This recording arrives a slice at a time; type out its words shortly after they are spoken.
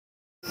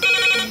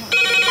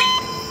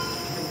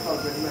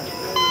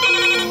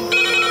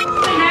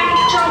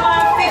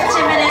trauma,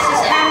 15 minutes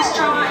is hand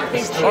trauma.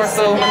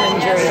 Ortho,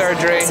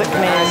 surgery.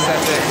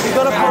 We've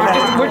got a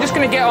problem. We're just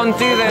going to get on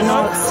through this.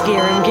 Not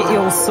scare and get you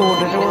all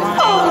sorted, all right?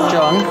 Oh.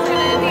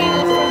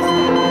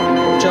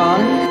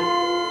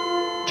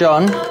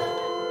 John? Do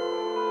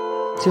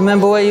you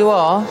remember where you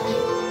are?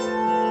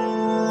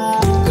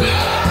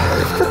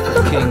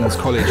 King's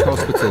College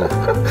Hospital,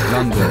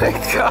 London.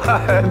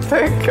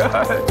 Thank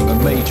God. A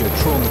major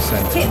trauma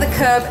centre. Hit the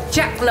curb,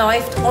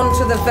 jackknifed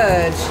onto the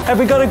verge. Have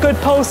we got a good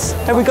pulse?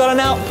 Have we got an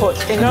output?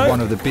 You know?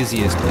 One of the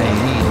busiest A&E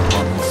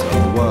departments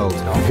in the world.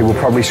 He will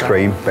probably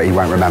scream, but he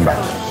won't remember.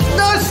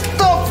 No,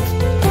 stop!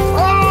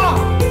 Ah!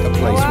 A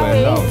place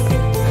where love.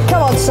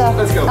 Come on, sir.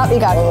 Let's go. Up you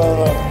go.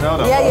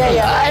 No.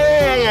 Yeah.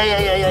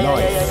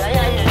 Life.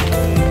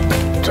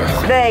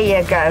 There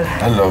you go.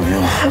 I love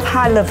you.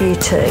 I love you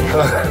too.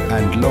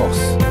 And loss.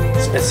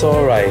 It's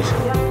all right.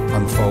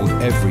 Unfold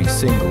every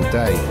single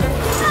day.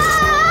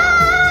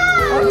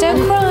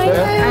 Don't cry.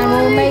 And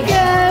we'll make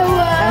sure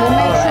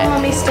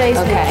Mummy stays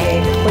with you.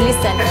 Well,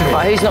 listen.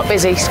 Right, who's not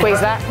busy? Squeeze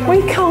that.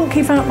 We can't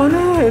give up on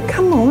her.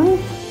 Come on.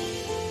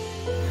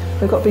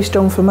 We've got to be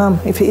strong for Mum.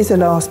 If it is the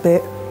last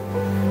bit,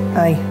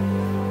 hey.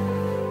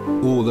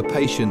 All the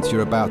patients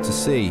you're about to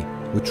see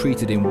were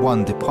treated in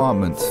one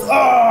department.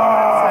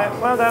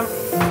 Well done.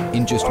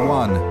 In just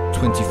one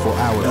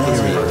 24-hour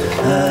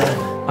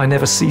period. I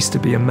never cease to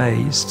be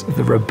amazed at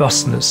the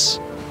robustness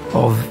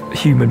of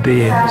human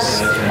beings.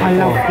 I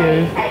love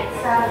you.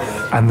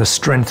 And the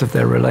strength of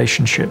their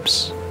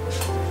relationships.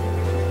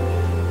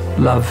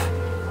 Love,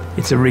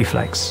 it's a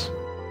reflex.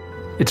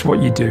 It's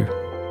what you do.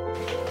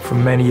 For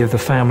many of the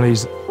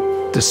families,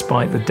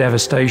 despite the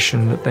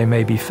devastation that they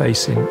may be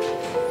facing,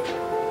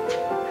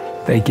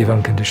 they give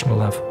unconditional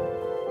love.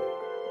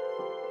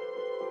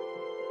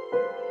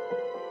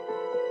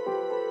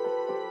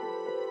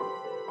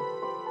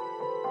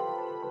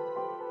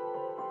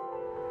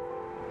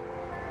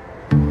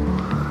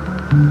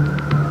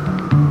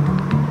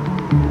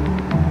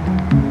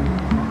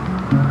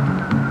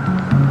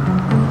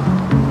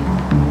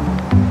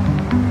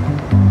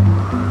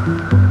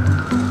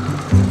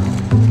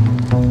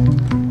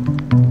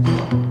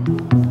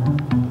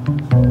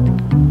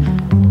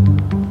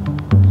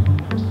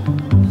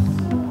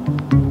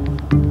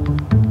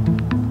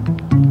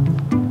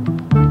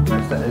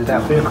 Is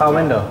that for your car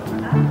window?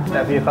 Is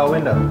that for your car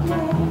window?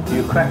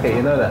 You crack it,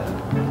 you know that?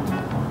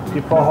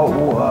 You pour hot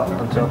water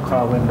onto a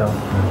car window.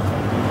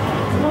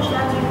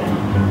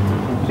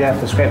 You have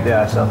to scrape the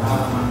ice off.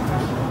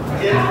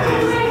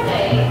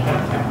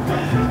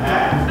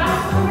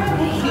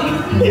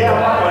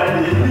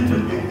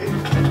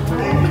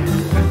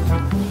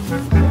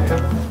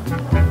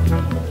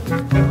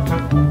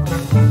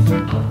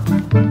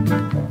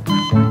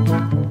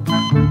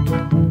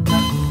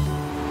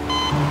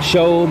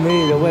 Show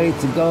me the way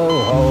to go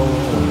home.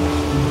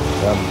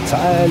 I'm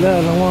tired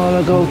and I want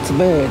to go to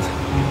bed.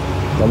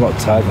 I'm not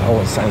tired, I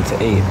want something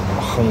to eat. I'm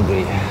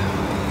hungry.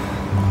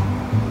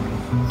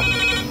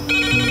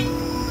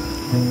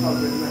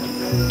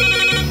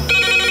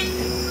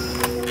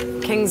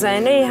 King's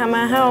A&E, how may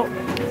I help?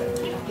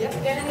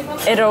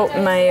 Adult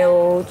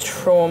male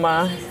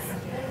trauma.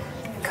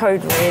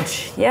 Code red,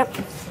 yep.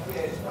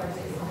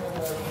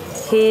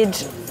 Head,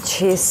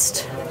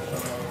 chest,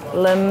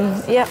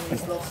 limb, yep.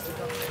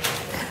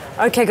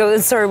 Okay,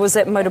 good. Sorry, was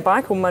that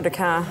motorbike or motor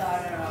car?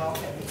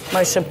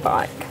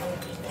 Motorbike.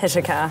 Hit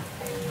a car.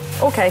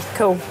 Okay,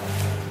 cool.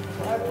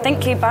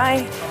 Thank you,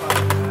 bye.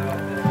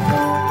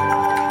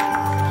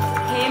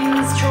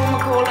 HEMS trauma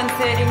call in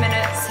 30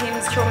 minutes.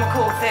 HEMS trauma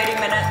call 30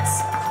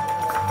 minutes.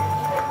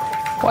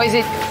 What is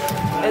it?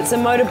 It's a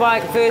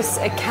motorbike versus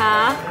a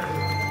car.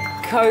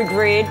 Code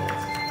red.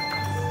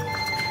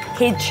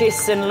 Head,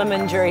 chest and limb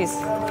injuries.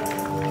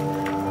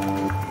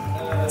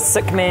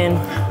 Sick man.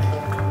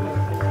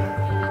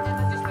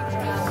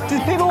 Do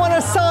people want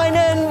to sign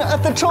in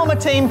at the trauma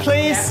team,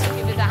 please?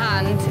 Give us a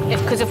hand,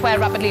 because if we're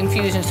rapidly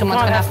infusing,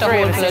 someone's going to have to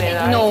hold blood.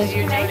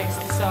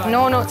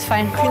 No, it's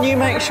fine. Can you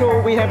make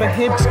sure we have a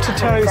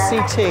head-to-toe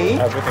CT,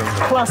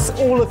 plus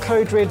all the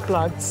code red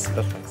bloods?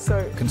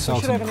 So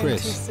Consultant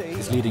Chris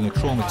is leading a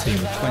trauma team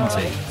of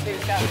 20.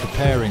 They're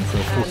preparing for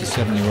a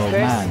 47-year-old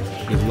man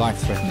with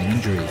life-threatening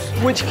injuries.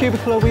 Which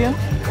cubicle are we in?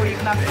 Or you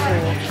can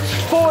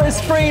have 4. 4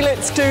 is free,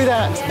 let's do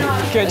that.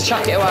 Good.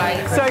 chuck it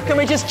away. So can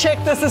we just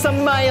check this is a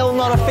male,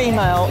 not a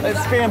female?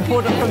 It's very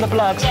important from the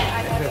blood.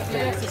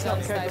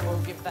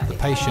 The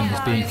patient is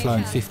being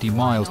flown 50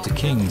 miles to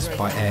King's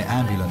by air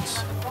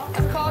ambulance.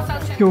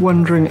 You're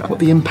wondering what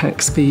the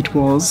impact speed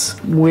was,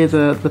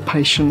 whether the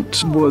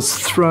patient was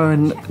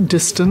thrown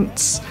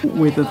distance,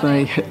 whether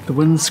they hit the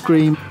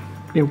windscreen,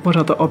 what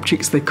other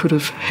objects they could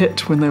have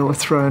hit when they were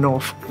thrown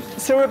off.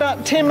 So we're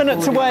about 10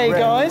 minutes away,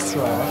 guys.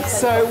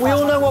 So we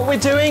all know what we're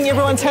doing.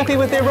 Everyone's happy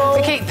with their role.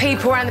 We keep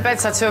people around the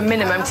bedside to a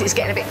minimum because it's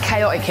getting a bit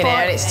chaotic in here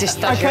and it's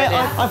just... Okay,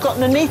 I've got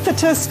an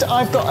anaesthetist,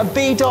 I've got a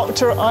B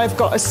doctor, I've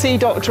got a C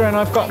doctor and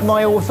I've got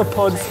my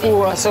orthopod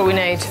for us. That's all we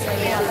need.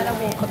 Yeah, I'm going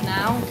to walk up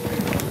now.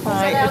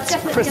 Hi, it's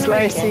Chris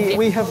Lacey.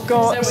 We have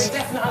got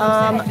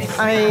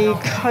a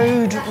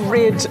code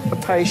red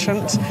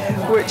patient,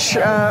 which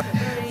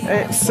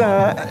it's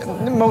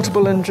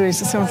multiple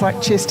injuries. It sounds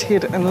like chest,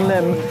 head and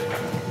limb.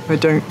 I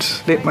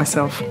don't let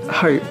myself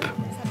hope.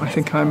 I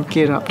think I'm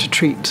geared up to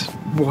treat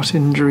what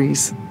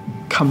injuries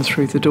come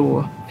through the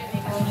door.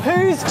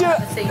 Who's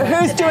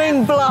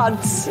doing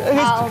bloods?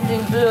 I'll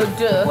do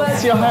blood.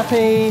 So you're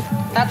happy?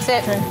 That's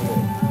it. Okay.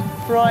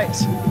 Right.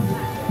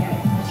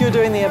 You're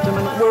doing the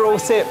abdomen. We're all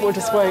set. We'll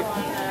just wait.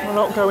 We'll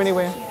not go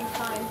anywhere.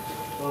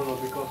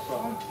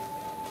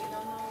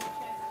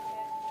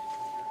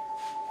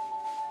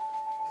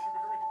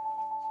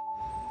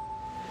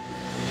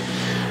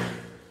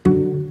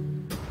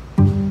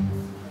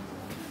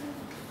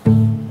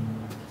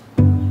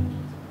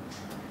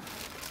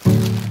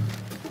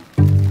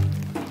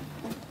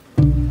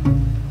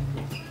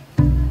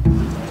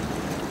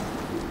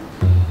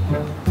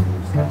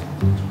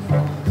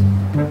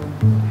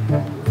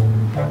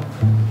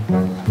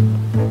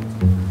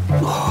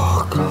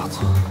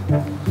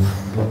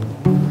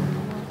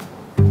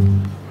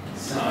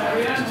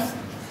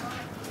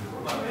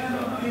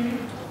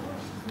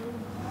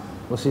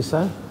 What's he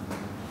saying?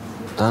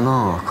 Don't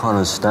know, I can't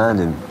understand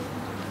him.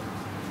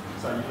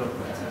 I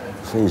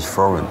think he's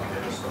foreign.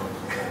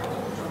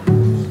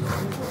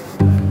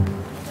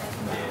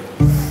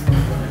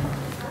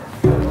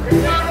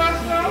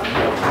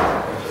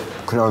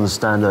 Couldn't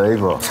understand her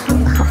either.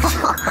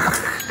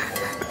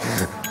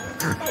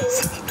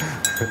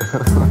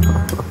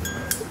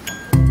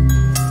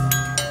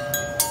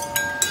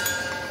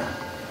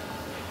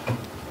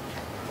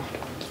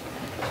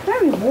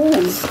 Very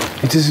warm.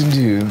 It isn't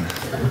you.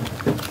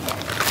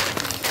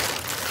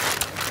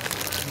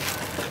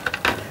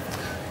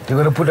 You're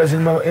gonna put that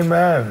in my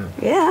hand?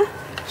 Yeah.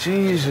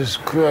 Jesus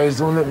Christ,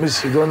 don't let me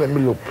see, don't let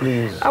me look,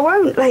 please. I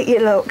won't let you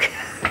look.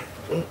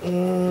 I've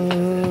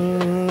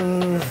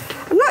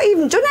not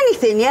even done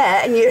anything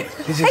yet, and you're...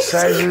 He's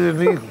excited with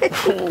me.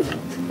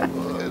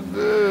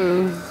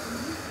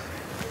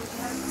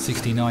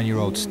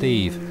 69-year-old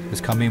Steve has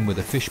come in with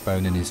a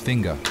fishbone in his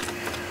finger.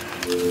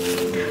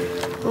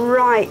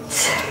 Right.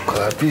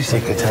 God, please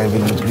take your time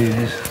with me,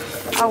 please.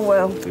 I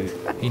will.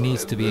 He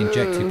needs to be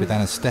injected with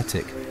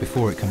anaesthetic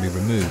before it can be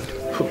removed.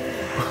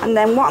 And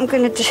then what I'm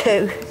going to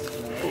do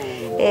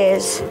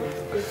is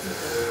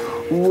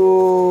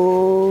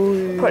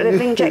put a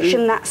little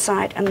injection that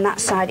side and that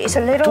side. It's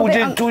a little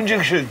bit... Two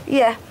injections?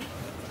 Yeah.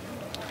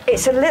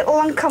 It's a little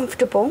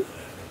uncomfortable,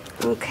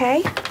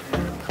 okay?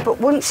 But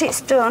once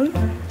it's done,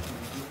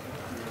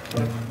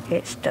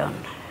 it's done.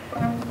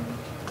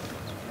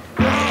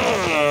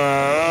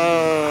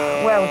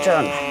 Well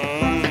done.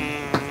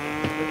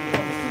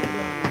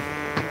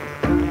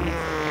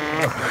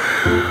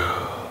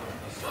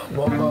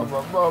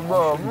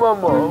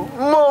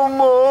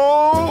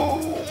 Mama.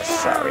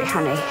 Sorry,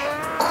 honey.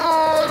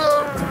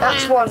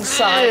 That's one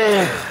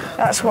side.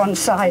 That's one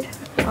side.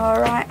 All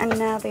right, and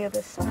now the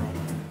other side.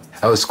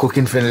 I was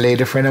cooking for a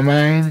lady friend of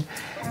mine.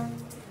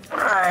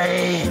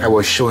 I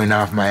was showing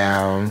off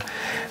my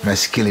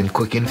skill in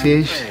cooking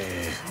fish.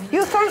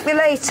 You'll thank me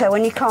later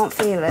when you can't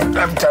feel it.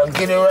 I'm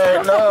thanking you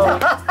right now.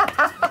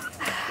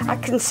 I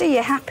can see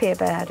you're happy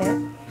about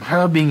it.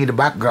 Her being in the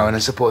background, I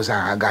suppose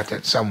I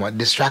got somewhat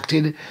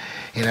distracted,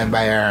 you know,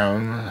 by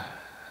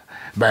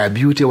her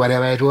beauty,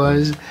 whatever it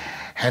was,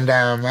 and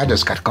I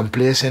just got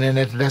complacent in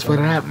it. That's what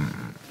happened.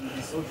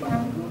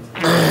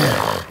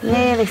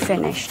 Nearly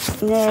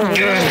finished.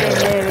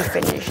 Nearly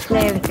finished.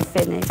 Nearly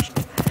finished.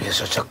 You're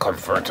such a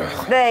comforter.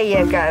 There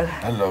you go.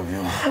 I love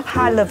you.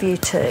 I love you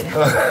too.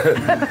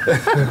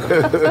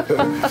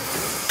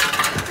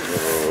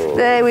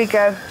 There we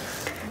go.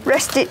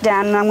 Rest it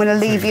down, and I'm going to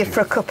leave you for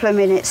a couple of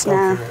minutes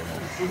now.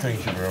 Okay.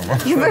 Thank you very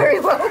much. You're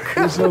very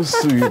welcome. You're so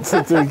sweet.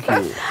 Thank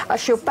you. I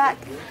shall back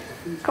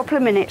a couple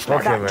of minutes.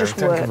 Let that just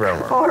Thank work. you very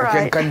much. All right.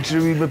 I can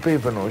continue read my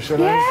paper now, shall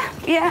I?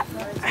 Yeah.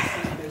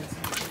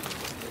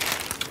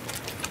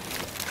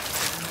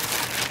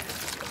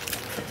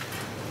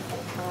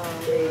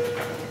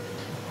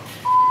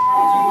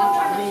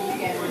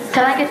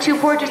 Can I get 2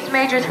 porters to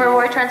majors for a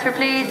wire transfer,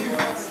 please?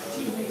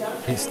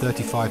 It's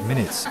 35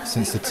 minutes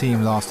since the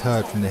team last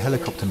heard from the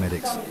helicopter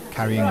medics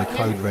carrying the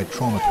code red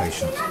trauma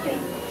patient.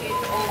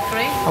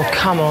 Oh,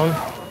 come on.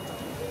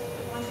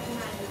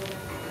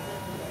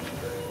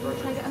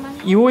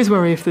 You always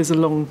worry if there's a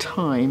long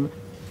time.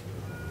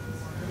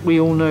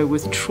 We all know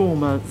with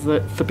trauma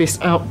that the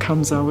best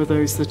outcomes are with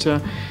those that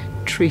are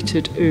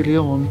treated early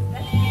on.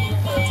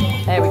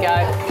 There we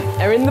go.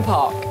 They're in the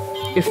park.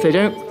 If they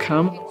don't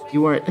come,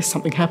 you worry if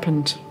something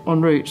happened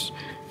en route.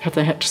 Have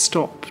they had to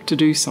stop to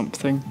do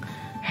something?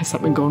 Has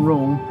something gone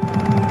wrong?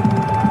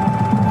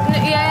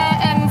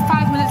 Yeah,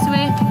 5 minutes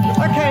away.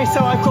 Okay, so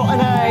I've got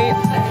an A,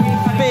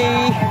 B,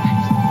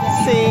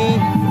 C,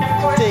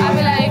 D. I'll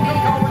be like...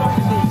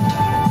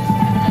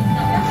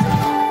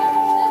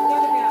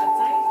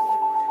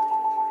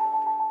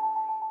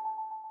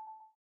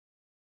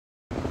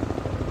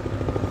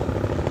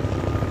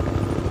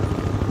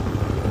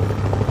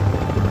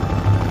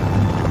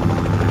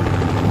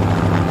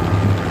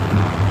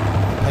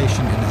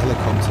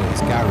 helicopter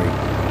is Gary,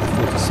 a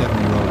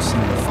 47-year-old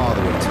single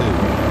father of two.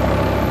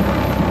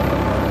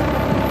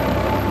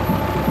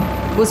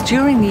 It was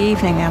during the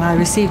evening and I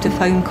received a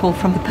phone call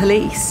from the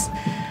police,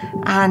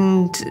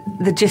 and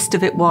the gist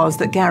of it was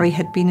that Gary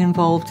had been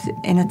involved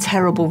in a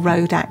terrible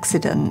road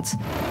accident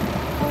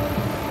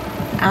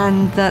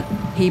and that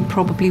he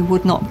probably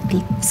would not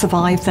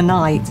survive the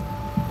night.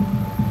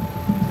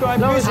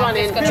 Laura's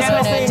running.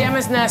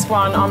 Gemma's nurse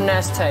 1, I'm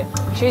nurse 2.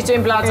 She's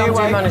doing bloods, I'm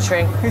doing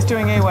monitoring. Who's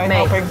doing airway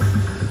helping?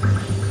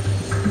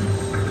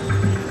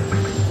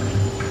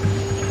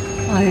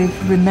 I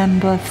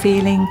remember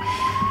feeling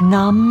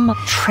numb,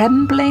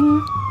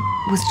 trembling.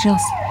 It was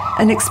just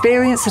an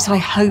experience that I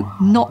hope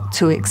not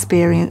to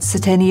experience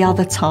at any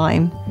other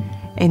time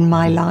in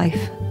my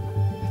life.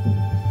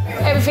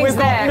 Everything's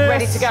there,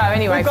 ready to go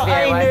anyway. We've got for the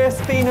A airway.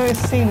 nurse, B nurse,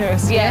 C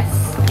nurse.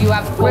 Yes, you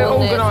have. We're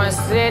organised.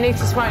 Does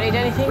Anita won't need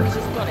anything? She's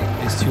got it.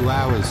 It's 2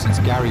 hours since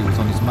Gary was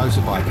on his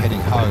motorbike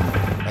heading home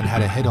and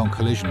had a head-on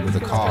collision with a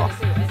car.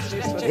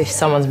 If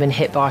someone's been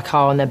hit by a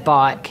car on their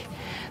bike,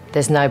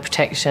 there's no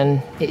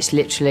protection. It's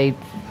literally,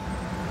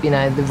 you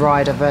know, the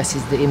rider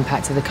versus the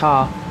impact of the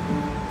car.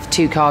 If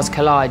 2 cars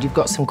collide, you've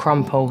got some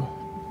crumple.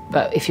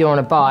 But if you're on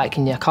a bike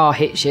and your car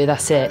hits you,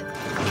 that's it.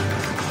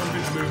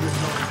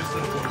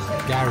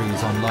 Gary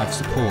is on life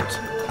support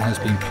and has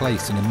been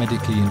placed in a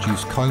medically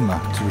induced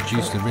coma to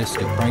reduce the risk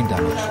of brain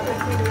damage.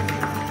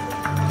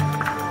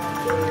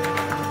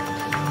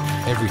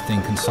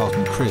 Everything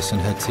consultant Chris and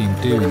her team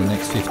do in the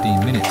next 15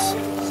 minutes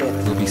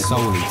will be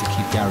solely to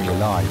keep Gary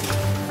alive.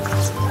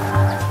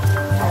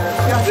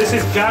 This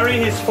is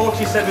Gary, he's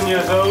 47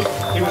 years old.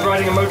 He was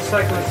riding a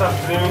motorcycle this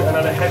afternoon and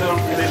had a head-on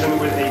collision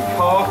with a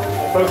car.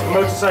 Both the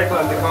motorcycle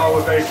and the car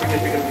were very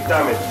significantly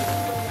damaged.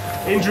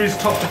 Injuries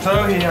top to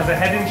toe. He has a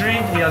head injury,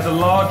 he has a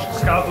large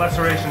scalp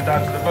laceration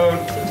down to the bone,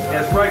 he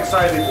has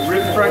right-sided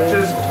rib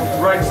fractures,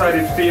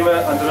 right-sided femur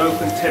and an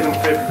open tib and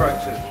fib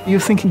fracture. You're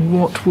thinking,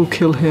 what will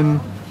kill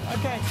him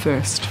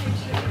first?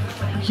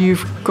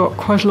 You've got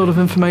quite a lot of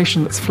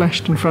information that's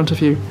flashed in front of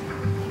you.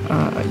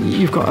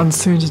 You've got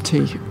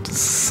uncertainty.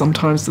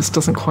 Sometimes this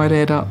doesn't quite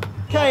add up.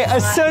 Okay,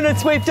 as soon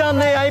as we've done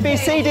the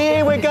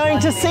ABCDE, we're going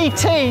to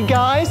CT,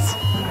 guys.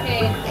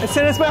 As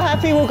soon as we're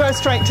happy, we'll go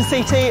straight to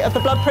CT. If the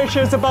blood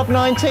pressure is above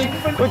 90,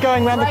 we're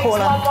going round the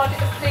corner.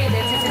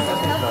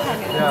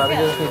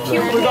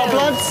 We've got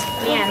bloods?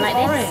 Yeah, like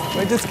this.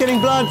 We're just getting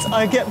bloods.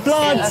 I get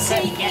bloods.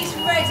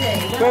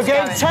 We're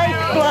going to take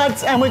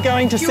bloods and we're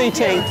going to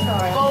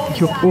CT.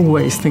 You're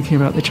always thinking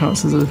about the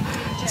chances of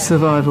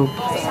survival.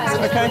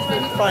 Okay,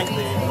 fine.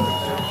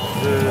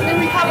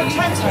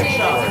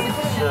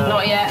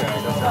 Not yet.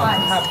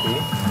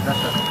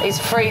 It's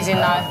freezing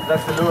though.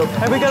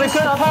 Have we got a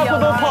good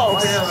palpable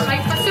pulse?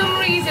 Like for some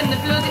reason the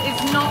blood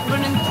is not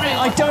running through.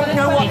 I don't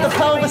know what the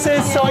pelvis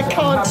is, so I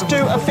can't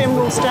do a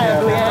femoral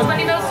stab, Leanne.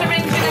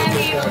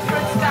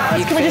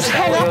 Can we just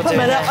hang up a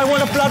minute? I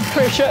want a blood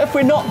pressure. If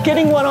we're not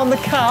getting one on the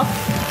cuff,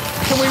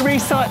 can we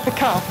recite the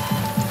cuff?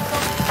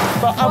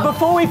 But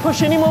before we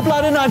push any more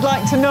blood in, I'd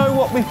like to know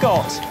what we've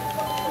got.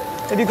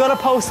 Have you got a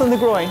pulse on the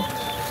groin?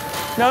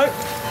 No?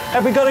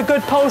 Have we got a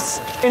good pulse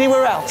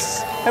anywhere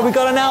else? Have we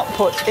got an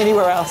output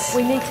anywhere else?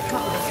 We need to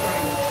cut this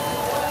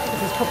through.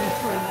 There's probably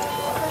 3.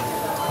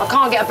 I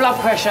can't get a blood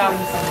pressure. Do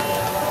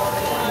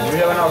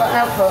you have an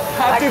output?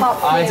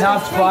 I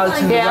have pulse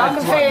in the right I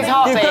can feel his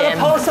heart You've got a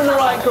pulse in the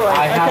right groin,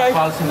 I have okay?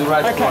 pulse in the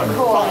right groin.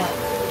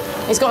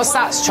 Fine. He's got a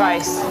SATS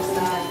trace.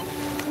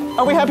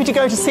 Are we happy to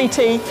go to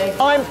CT?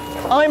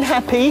 I'm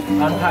happy.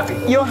 I'm happy.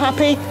 You're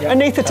happy? Yeah.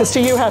 Anaesthetist, are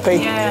you happy?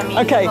 Yeah, I mean,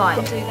 okay. right.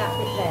 Do that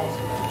bit there.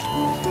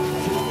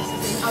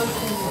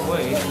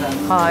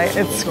 Hi,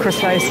 it's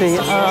Chris Lacey.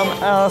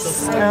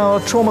 Our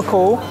trauma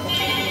call.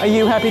 Are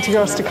you happy to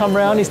go us to come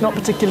round? He's not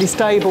particularly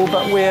stable,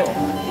 but we're...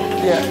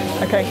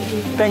 Yeah, okay.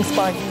 Thanks,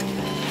 bye.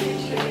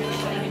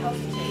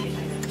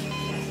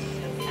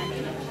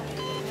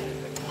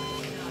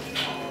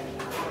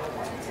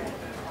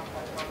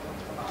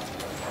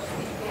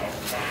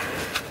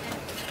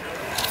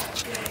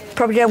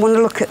 Probably don't want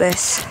to look at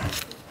this.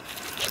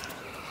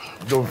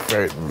 Don't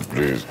frighten me,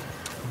 please.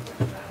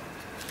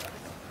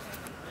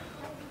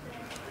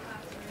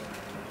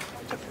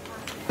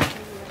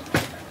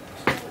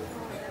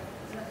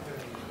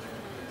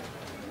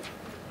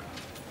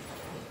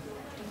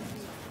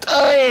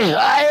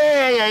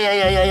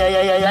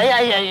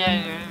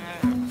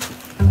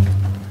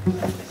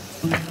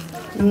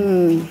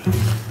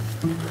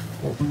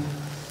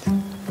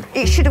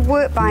 It should have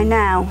worked by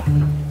now.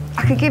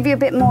 I could give you a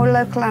bit more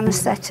local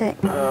anaesthetic.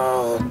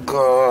 Oh,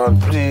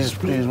 God, please,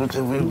 please,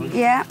 whatever.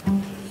 Yeah.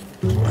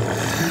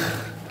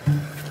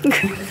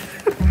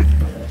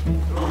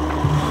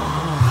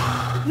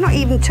 I've not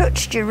even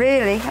touched you,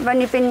 really. I've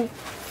only been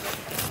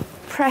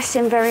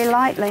pressing very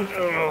lightly.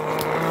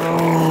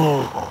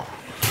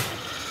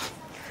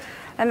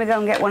 Let me go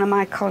and get one of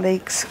my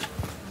colleagues.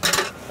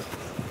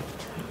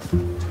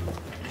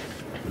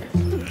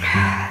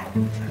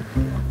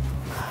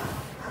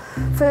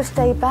 First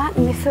day back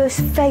and my first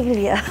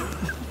failure.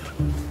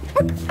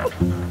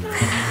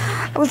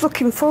 I was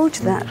looking forward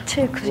to that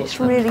too because it's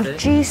really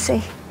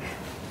juicy.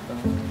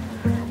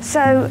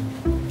 So,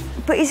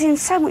 but he's in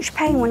so much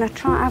pain when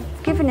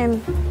I've given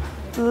him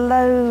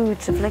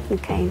loads of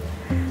lignocaine,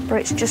 but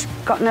it's just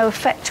got no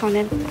effect on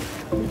him.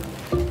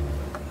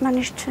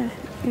 Managed to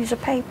use a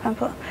paper,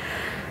 but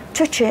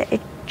touch it,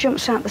 it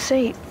jumps out the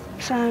seat,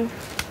 so.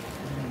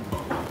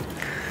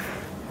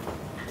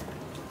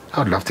 I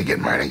would love to get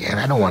married again.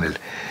 I don't want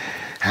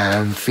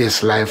to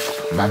face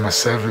life by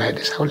myself like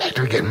this. I would like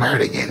to get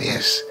married again,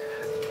 yes.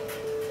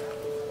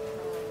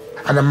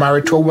 And I'm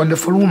married to a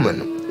wonderful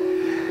woman.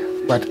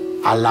 But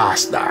I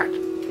lost that.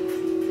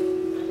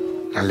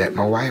 I let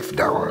my wife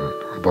down.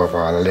 Above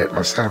all, I let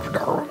myself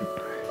down.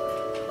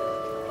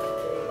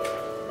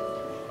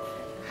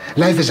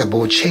 Life is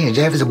about change.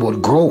 Life is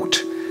about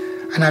growth.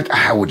 And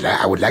I would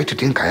like to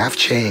think I have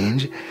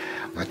changed.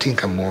 I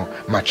think I'm more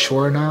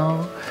mature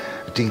now.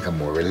 I think I'm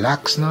more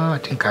relaxed now. I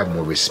think I have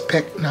more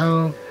respect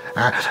now.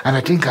 And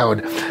I think I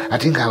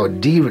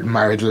would deal with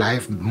married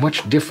life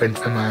much different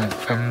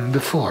from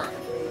before.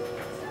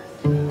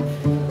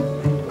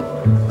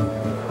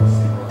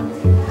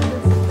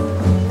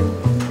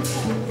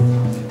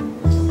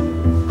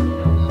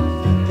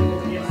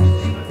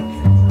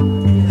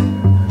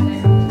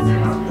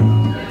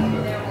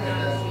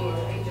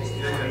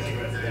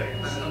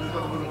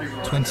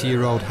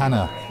 Year-old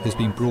Hannah has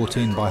been brought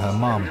in by her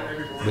mum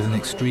with an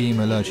extreme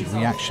allergic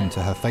reaction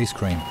to her face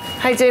cream.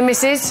 How you doing,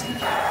 missus?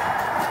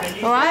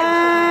 All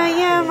right?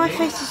 Yeah, my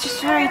face is just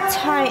very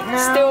tight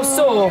now. Still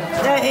sore?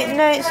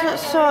 No, it's not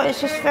sore.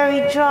 It's just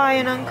very dry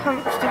and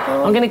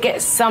uncomfortable. I'm going to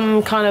get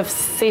some kind of,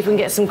 see if we can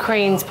get some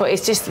creams, but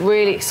it's just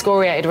really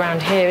excoriated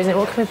around here, isn't it?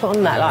 What can we put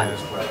on that, like?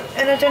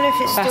 And I don't know if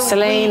it's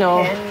Vaseline still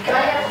or...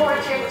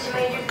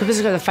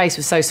 Because the face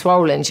was so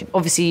swollen,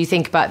 obviously you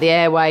think about the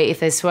airway, if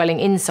there's swelling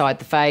inside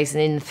the face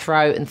and in the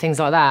throat and things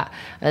like that,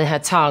 and her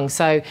tongue.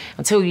 So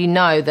until you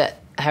know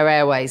that her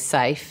airway is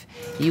safe,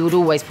 you would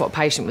always put a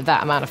patient with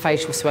that amount of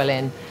facial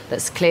swelling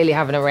that's clearly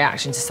having a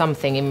reaction to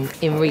something in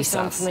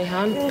resus. for me,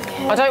 hon.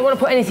 Okay. I don't want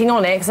to put anything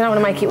on it because I don't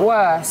want to make it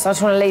worse. I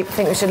just want to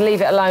think we should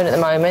leave it alone at the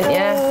moment,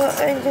 yeah?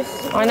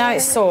 I know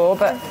it's sore,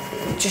 but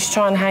just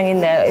try and hang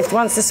in there. If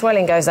once the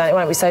swelling goes down, it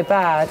won't be so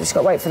bad. We've just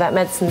got to wait for that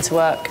medicine to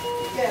work.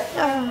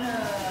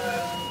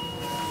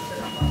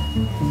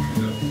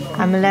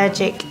 I'm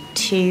allergic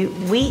to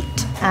wheat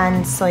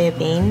and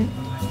soybean,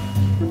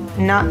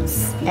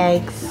 nuts,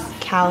 eggs,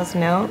 cow's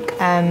milk,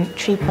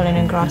 tree pollen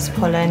and grass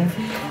pollen,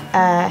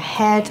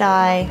 hair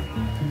dye,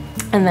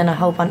 and then a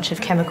whole bunch of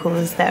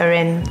chemicals that are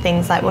in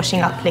things like washing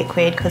up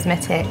liquid,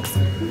 cosmetics.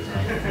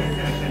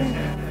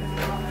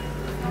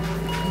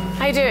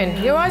 How you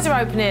doing? Your eyes are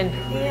opening.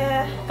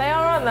 Yeah. They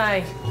are, aren't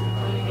they?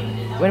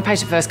 When a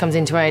patient first comes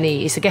into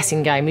A&E, it's a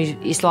guessing game.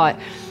 It's like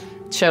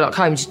Sherlock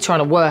Holmes trying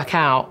to work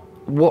out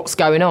what's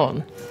going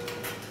on.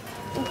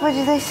 What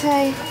did they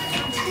say?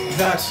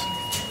 That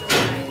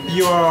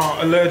you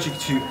are allergic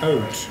to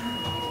oat.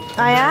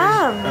 I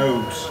am.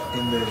 Oat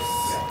in this.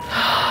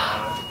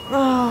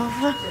 Oh.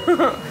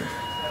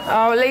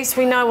 Oh, at least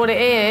we know what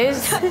it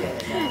is.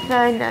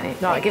 No.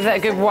 Right, give that a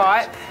good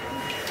wipe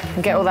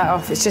and get all that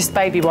off. It's just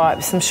baby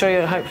wipes. I'm sure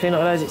you're hopefully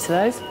not allergic to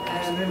those.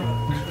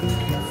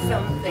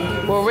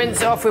 We'll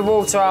rinse it off with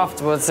water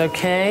afterwards,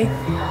 okay?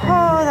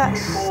 Oh, that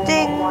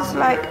stings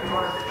like...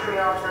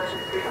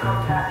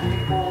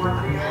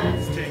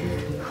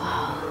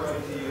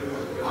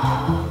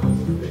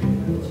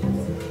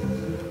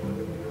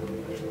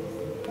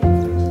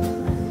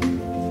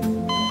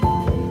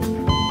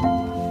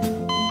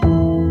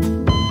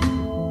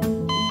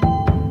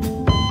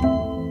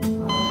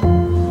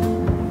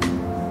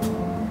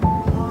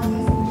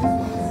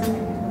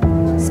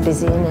 It's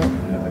busy, isn't it?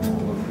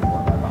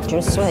 Do you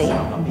want a sweet?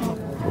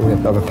 We'll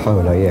have a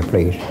polo, yeah,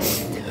 please.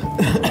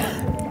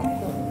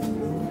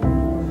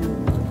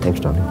 Thanks,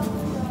 darling.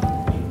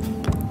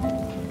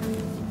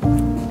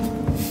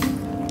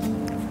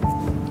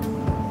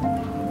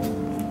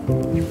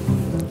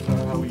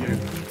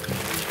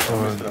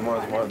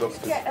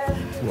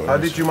 How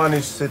did you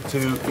manage to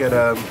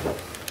get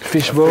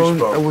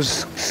fishbone? I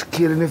was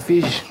scaling a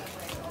fish.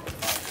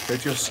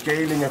 If you're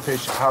scaling a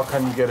fish, how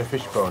can you get a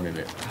fishbone in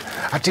it?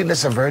 I think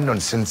that's a very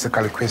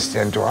nonsensical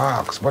question to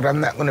ask, but I'm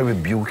not going to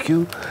rebuke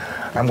you.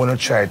 I'm going to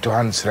try to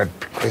answer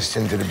that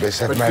question to the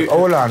best of my...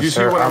 Hold on,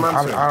 sir.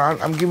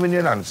 I'm giving you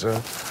an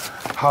answer.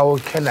 How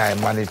can I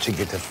manage to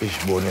get a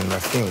fishbone in my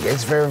finger?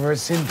 It's very, very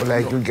simple.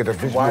 Like you get a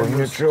fishbone in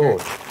your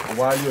throat.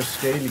 While you're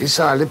scaling? It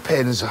all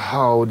depends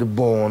how the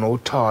bone, how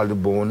tall the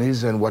bone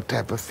is and what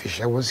type of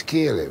fish I was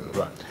scaling.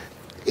 Right.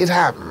 It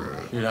happened.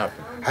 It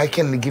happened. I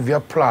can give you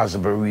a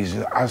plausible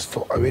reason as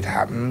to how it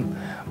happened,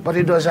 but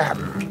it does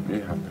happen.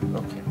 It happened,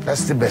 okay.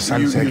 That's the best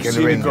answer I can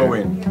render. You've seen it go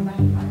in?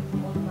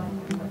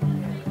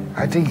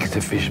 I think it's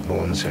a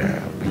fishbone,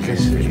 sir,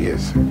 because,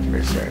 yes. Do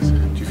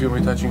you feel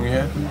me touching your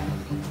hair?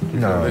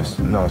 No,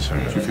 no, sir.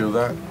 Do you feel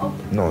that?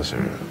 No, sir.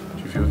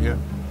 Do you feel here?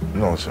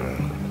 No, sir.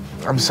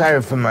 I'm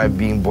sorry for my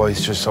being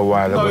boisterous a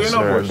while ago, sir.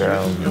 No, you're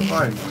not boisterous. You're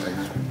fine.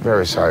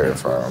 Very sorry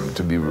for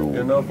to be rude.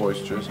 You're not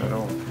boisterous at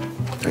all.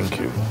 Thank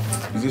you.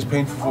 Is this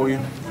painful for you?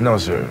 No,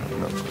 sir.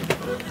 No.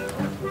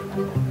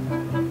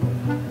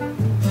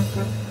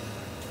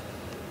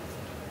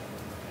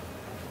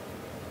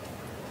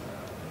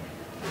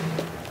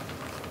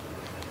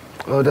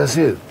 Oh, that's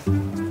it.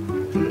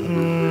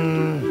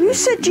 You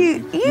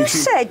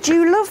said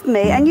you loved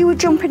me and you were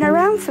jumping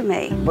around for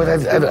me.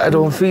 But I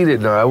don't feel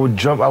it now. I would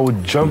jump.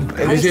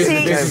 This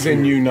is a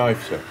new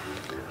knife, sir.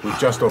 We've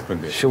just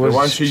opened it. The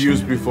one she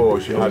used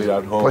before, she had it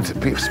at home.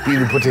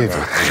 Peeling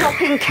potatoes.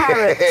 Chopping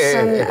carrots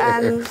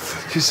and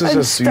She's such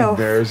a sweet stuff.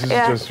 bear. She's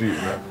Yeah. just sweet,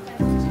 man.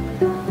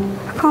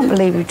 I can't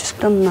believe you've just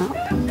done that.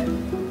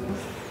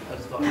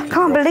 I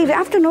can't believe it.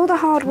 I've done all the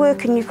hard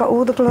work and you've got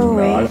all the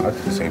glory. No, I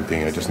do the same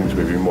thing. I just need to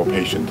be more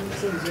patient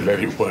to let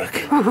it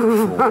work.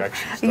 Are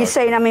you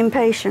saying I'm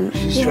impatient?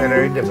 She's trying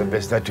her endeavor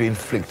best not to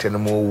inflict any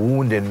more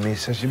wound in me,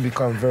 so she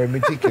becomes very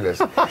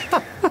meticulous. All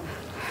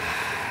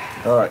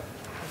right.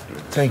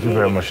 Thank you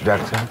very much,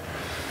 Doctor.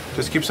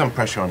 Just keep some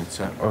pressure on it,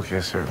 sir.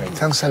 Okay, sir.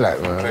 Thanks a lot,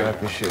 man. I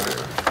appreciate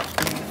it.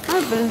 I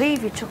can't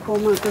believe you took all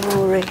my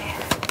glory.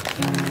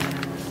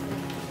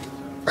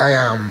 I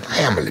am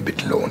a little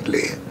bit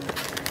lonely.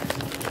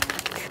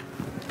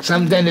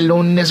 Sometimes the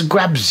loneliness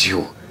grabs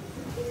you.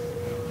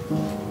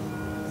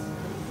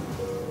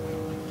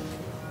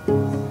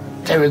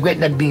 I regret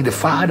not being the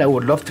father I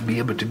would love to be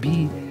able to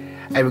be.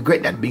 I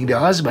regret not being the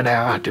husband I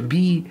ought to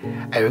be.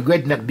 I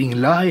regret not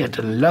being loyal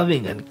and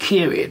loving and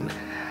caring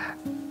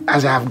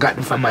as I have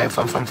gotten from my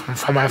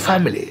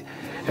family.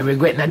 I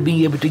regret not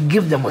being able to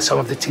give them some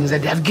of the things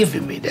that they have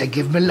given me. They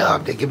give me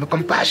love, they give me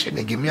compassion,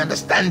 they give me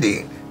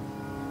understanding.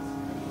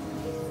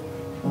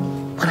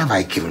 What have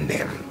I given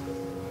them?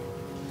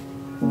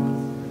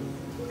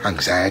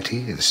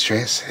 Anxiety and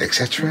stress,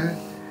 etc.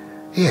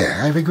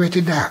 Yeah, I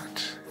regretted that.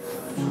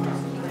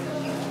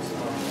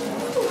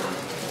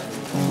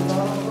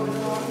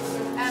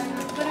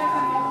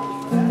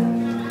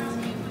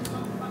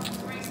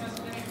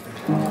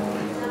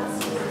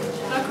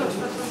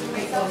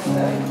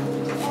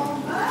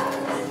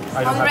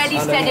 Ready,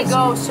 steady,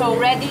 go. So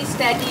ready,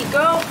 steady,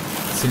 go.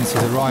 Since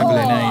his arrival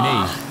in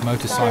A&E,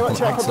 motorcycle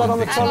accident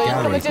victim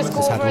Gary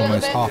has had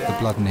almost half the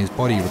blood in his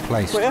body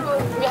replaced.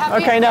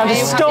 Okay, now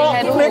just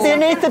stop. Let the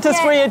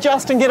anaesthetist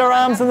readjust and get her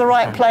arms in the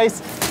right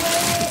place.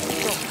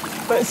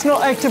 But it's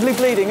not actively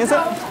bleeding, is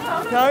it?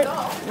 No?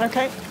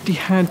 Okay. He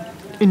had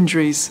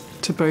injuries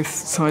to both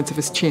sides of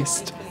his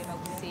chest.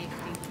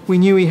 We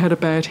knew he had a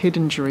bad head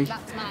injury,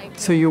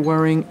 so you're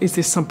worrying, is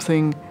there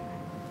something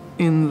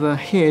in the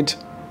head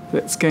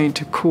that's going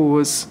to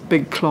cause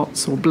big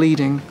clots or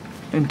bleeding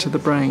into the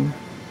brain?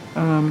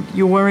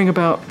 You're worrying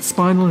about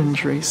spinal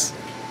injuries.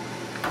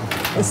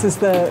 This is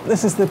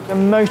the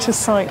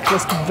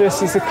motorcyclist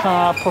versus a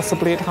car,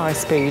 possibly at high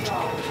speed.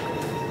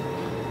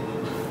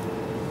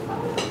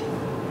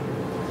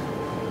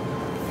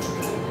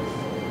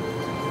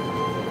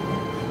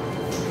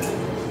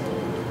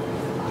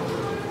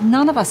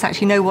 None of us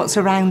actually know what's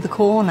around the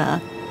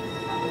corner.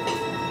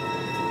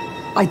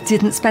 I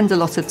didn't spend a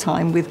lot of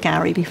time with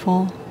Gary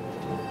before.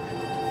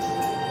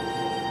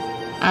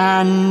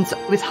 And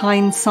with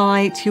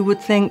hindsight, you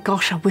would think,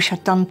 gosh, I wish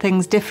I'd done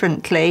things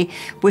differently,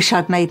 wish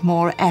I'd made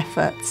more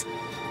efforts.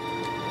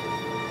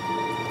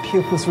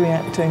 Pupils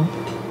reacting.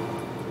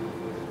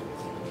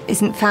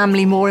 Isn't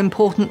family more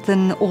important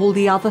than all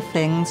the other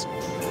things?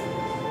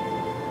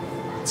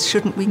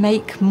 Shouldn't we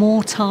make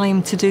more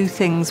time to do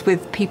things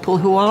with people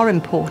who are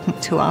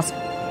important to us,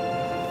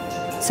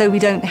 so we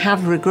don't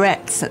have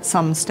regrets at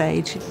some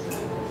stage?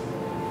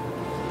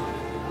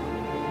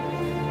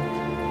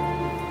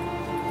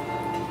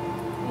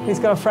 He's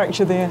got a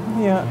fracture there,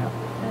 yeah.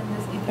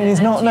 And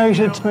he's not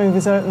noted to move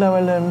his lower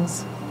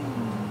limbs.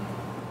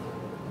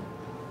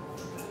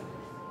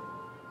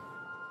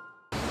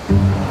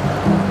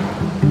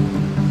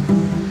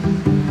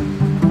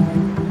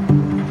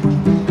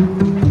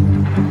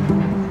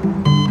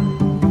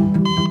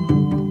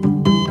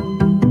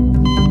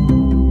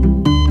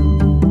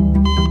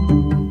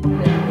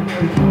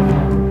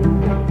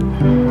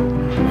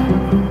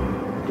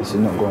 This is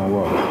not going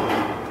well.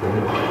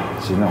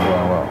 This is not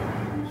going well.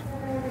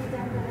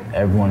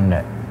 Everyone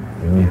that,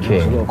 when you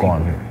came,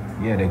 gone.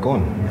 Yeah, they're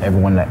gone.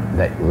 Everyone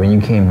that when you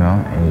came here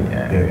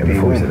and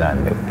before we sat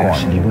down, they're gone.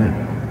 Actually went.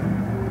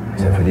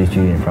 Except for these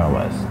two in front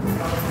of us.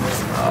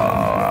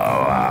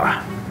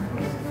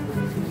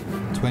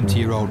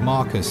 20-year-old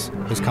Marcus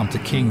has come to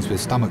King's with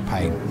stomach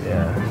pain.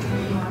 Yeah.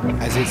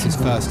 As it's his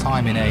first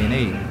time in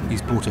A&E,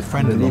 he's brought a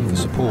friend along for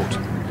support.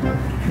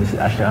 This is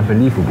actually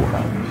unbelievable,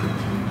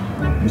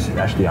 man. This is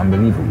actually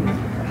unbelievable.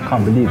 I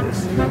can't believe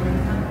this.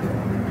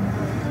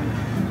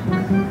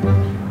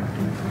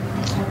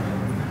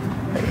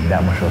 Like,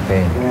 that much of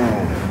pain.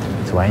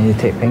 So I need to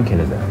take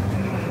painkillers then.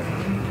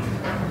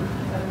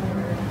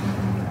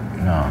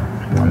 No,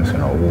 I'm just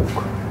gonna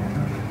walk.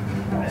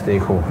 Stay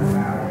cool.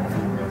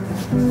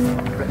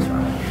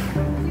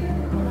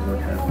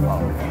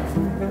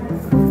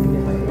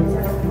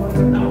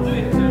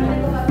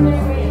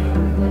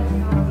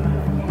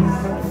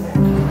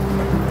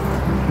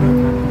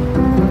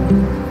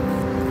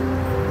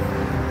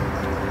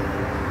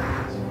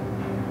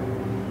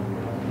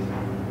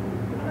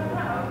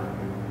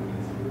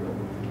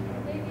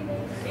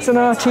 It's an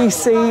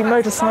RTC,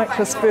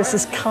 motorcyclist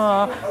versus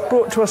car,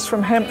 brought to us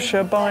from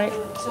Hampshire by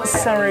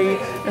Surrey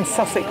and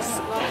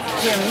Sussex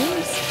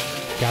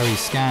hymns. Gary's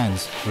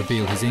scans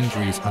reveal his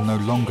injuries are no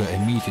longer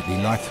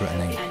immediately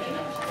life-threatening.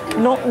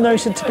 Not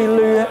noted to be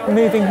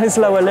moving his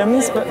lower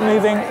limbs, but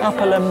moving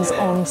upper limbs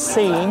on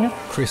scene.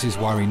 Chris's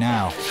worry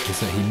now is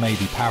that he may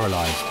be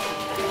paralysed.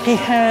 He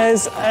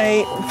has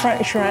a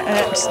fracture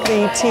at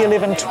the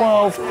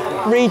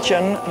T11-12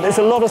 region. There's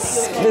a lot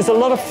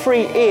of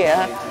free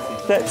air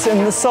that's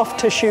in the soft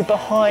tissue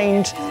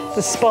behind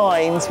the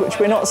spines, which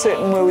we're not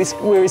certain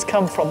where he's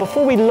come from.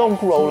 Before we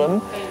log roll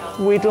him,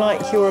 we'd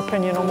like your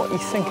opinion on what you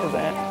think of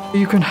that.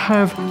 You can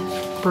have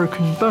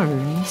broken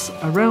bones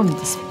around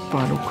the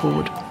spinal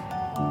cord,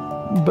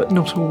 but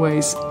not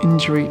always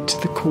injury to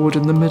the cord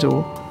in the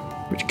middle,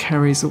 which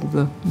carries all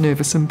the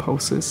nervous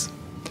impulses.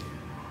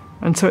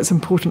 And so it's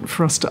important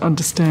for us to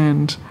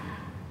understand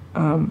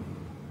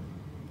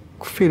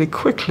fairly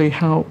quickly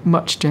how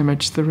much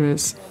damage there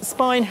is. The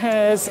spine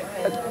has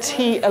a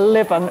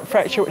T11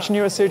 fracture, which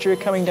neurosurgery are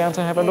coming down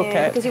to have a look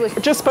at. I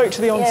just spoke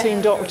to the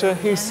on-scene doctor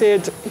who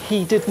said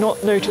he did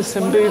not notice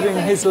him moving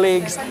his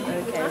legs.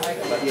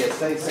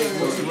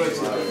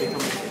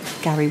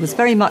 Gary was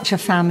very much a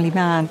family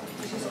man.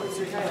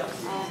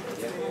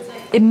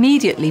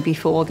 Immediately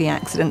before the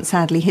accident,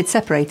 sadly, he'd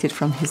separated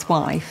from his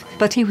wife,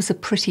 but he was a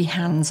pretty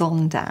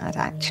hands-on dad,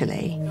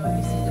 actually.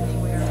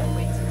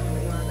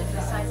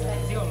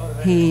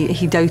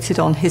 He doted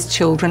on his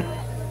children.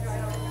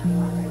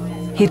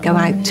 He'd go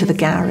out to the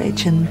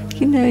garage and,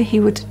 you know,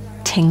 he would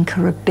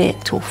tinker a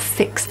bit or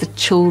fix the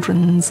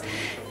children's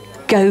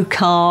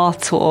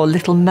go-kart or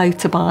little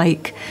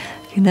motorbike,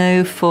 you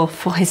know, for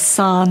his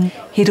son.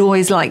 He'd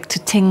always liked to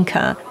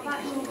tinker.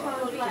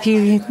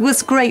 He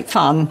was great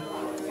fun.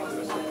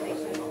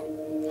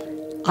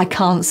 I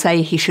can't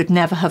say he should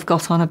never have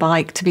got on a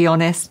bike, to be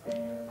honest,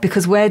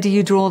 because where do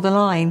you draw the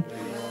line?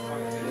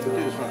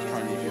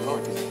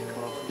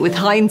 With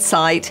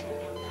hindsight,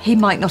 he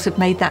might not have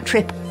made that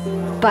trip,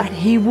 but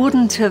he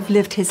wouldn't have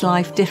lived his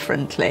life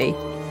differently.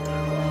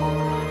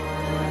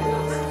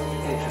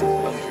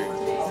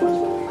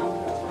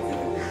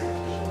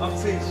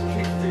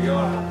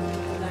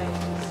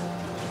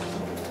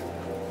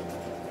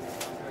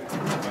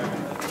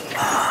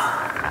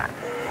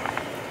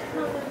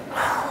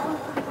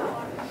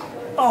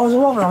 I was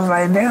walking, I was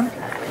laying down.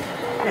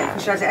 Yeah,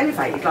 because she has it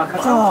elevated like I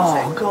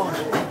told you. God.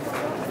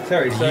 A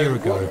year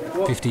ago,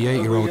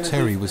 58-year-old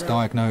Terry was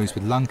diagnosed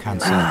with lung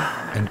cancer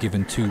and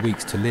given 2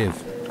 weeks to live.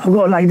 I've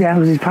got to lay down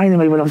because it's paining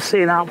me when I'm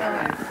sitting up.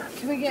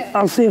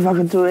 I'll see if I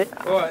can do it.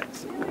 All right.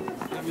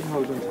 Let me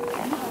hold on.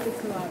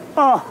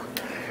 Oh.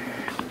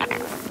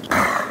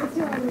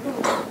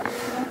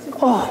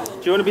 Oh.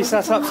 Do you want to be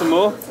sat up some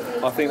more?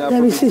 I think that.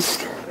 Let me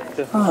just.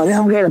 Oh,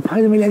 now I'm getting a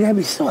pain in my leg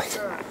every side.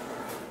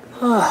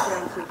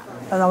 Oh.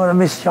 And I'm going to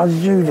miss Judge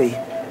Judy.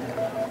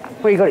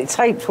 Well, you got it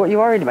taped. What are you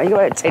worried about? You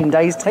got it 10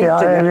 days taped.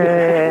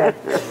 Yeah.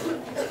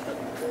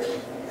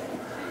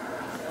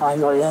 I ain't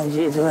got the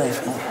energy to do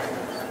anything.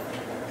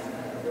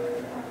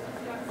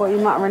 What are you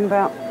muttering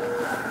about?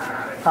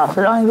 I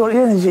said I ain't got the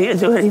energy to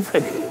do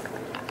anything.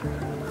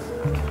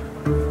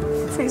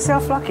 Think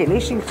yourself lucky. At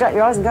least you can shut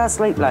your eyes and go to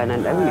sleep laying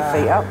and with your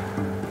feet up.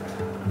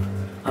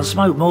 I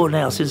smoke more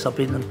now since I've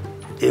been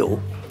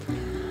ill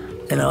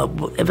than I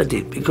ever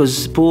did because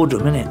it's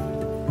boredom, innit?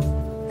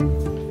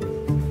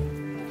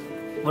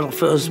 When I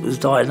first was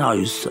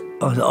diagnosed,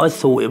 I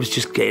thought it was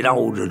just getting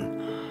old and,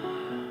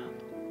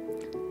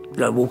 you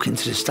know, walking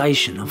to the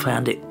station. I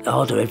found it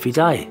harder every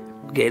day,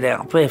 getting out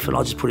of breath, and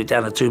I just put it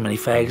down to too many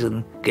fags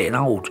and getting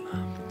old.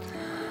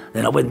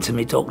 Then I went to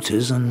my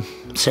doctors and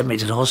sent me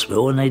to the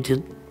hospital and they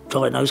did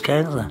diagnose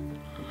cancer.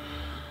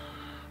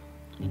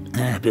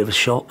 Yeah, a bit of a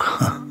shock.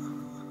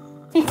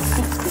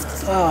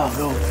 Oh,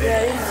 God.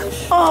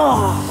 Yeah,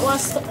 Oh!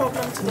 What's the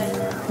problem today?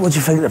 What do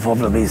you think the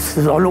problem is?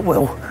 Does I look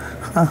well?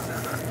 Huh?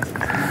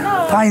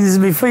 Pains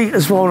in my feet are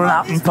swollen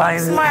up and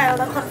pains. Smile.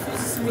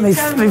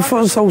 My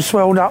foot's all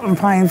swelled up and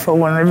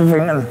painful and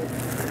everything. And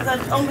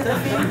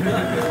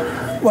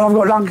well, I've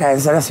got lung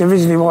cancer. That's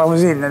originally what I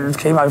was in, and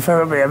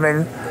chemotherapy. And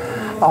then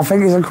I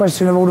think it's a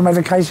question of all the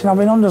medication I've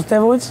been on, the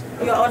steroids.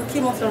 You're on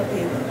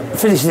chemotherapy.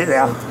 Finished it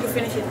now. You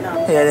finish it now.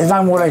 Yeah, there's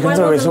no more they can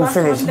do. It's all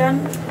finished.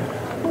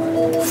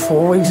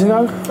 4 weeks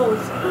ago. 4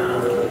 weeks.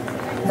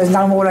 There's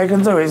no more they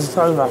can do. It's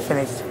over.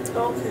 Finished.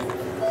 Okay.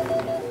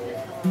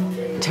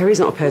 Terry's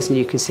not a person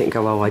you can sit and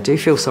go, oh, I do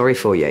feel sorry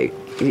for you.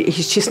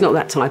 He's just not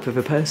that type of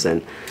a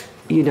person.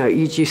 You know,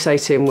 you say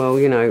to him, well,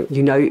 you know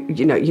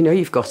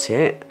you've got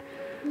it.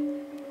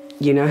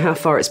 You know how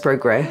far it's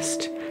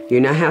progressed.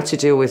 You know how to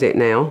deal with it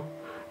now.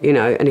 You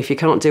know, and if you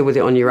can't deal with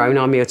it on your own,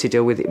 I'm here to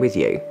deal with it with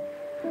you.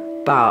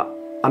 But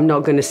I'm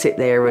not going to sit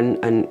there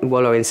and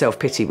wallow in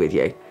self-pity with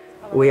you.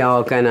 We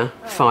are going to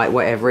fight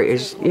whatever it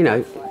is, you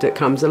know, that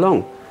comes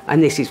along.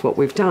 And this is what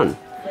we've done.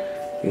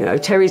 You know,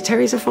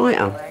 Terry's a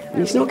fighter.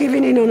 He's not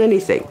giving in on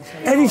anything.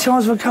 Any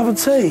chance for a cup of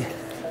tea?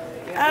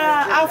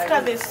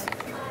 After this.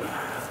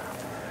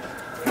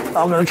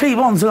 I'm going to keep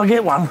on till I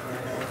get one.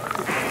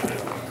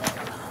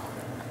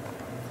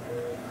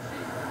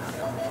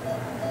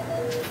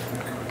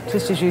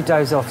 Just as you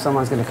doze off,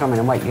 someone's going to come in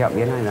and wake you up.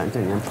 You know that,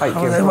 don't you? And poke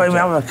you. They wake me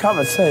up with a cup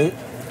of tea.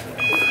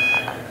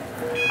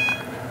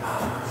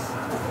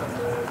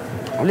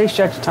 At least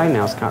you had your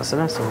toenails cut, so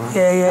that's all right.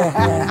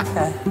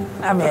 Yeah.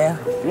 I'm here.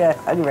 Yeah,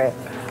 and your hair.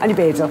 And your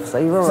beard's off, so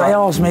you're all So they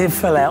right. asked me, it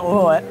fell out,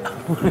 all right.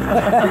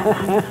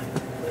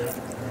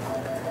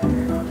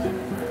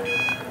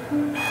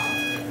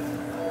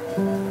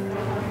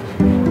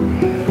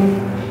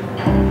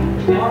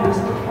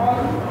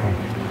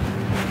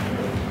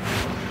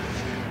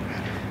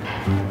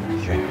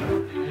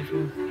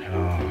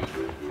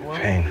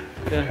 Pain.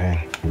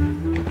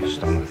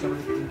 Stomach.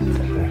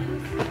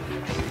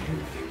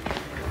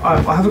 I'll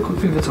have a quick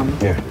thing for Tom.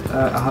 Yeah.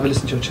 I'll have a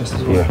listen to your chest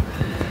as well. Yeah.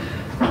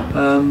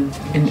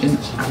 In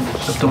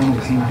abdominal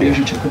pain, I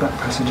usually check the back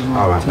passage as well.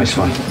 All right, that's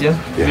fine. Yeah?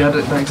 Have you had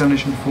that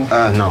examination before?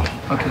 No.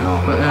 Okay.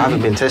 No, But, I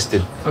haven't been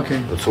tested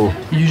okay. at all.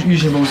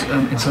 Usually involves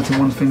inserting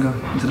one finger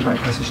into the back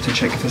passage to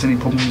check if there's any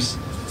problems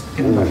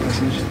in the back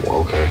passage.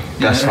 Okay,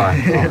 that's fine.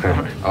 Okay,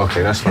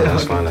 okay, that's fine.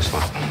 That's fine. That's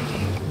fine.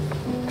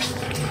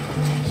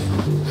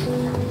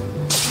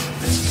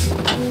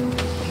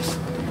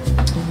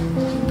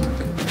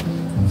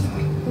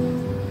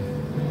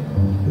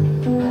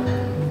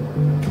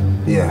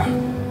 Yeah.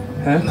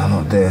 Huh? No,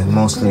 not there.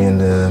 Mostly in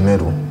the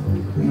middle.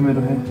 In the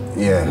middle here?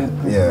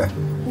 Yeah.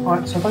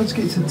 Alright, so if I just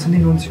get you to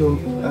lean onto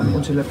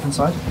your left-hand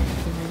side.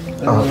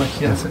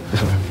 Yeah, that's it.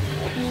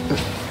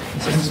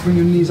 So just bring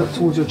your knees up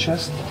towards your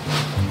chest.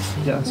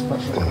 Yeah, that's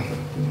perfect.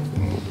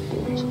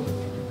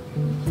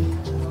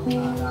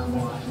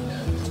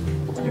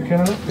 You okay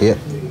now? Yeah.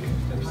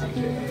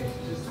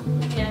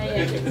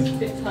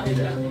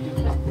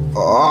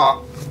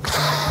 Oh.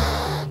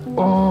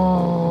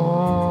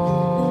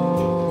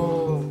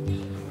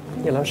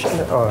 You know, shut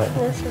it. All right.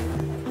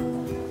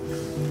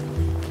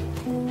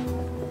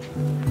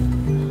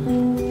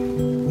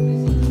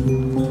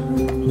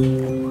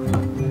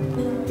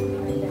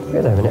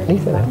 Wait a minute,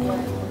 leave it there.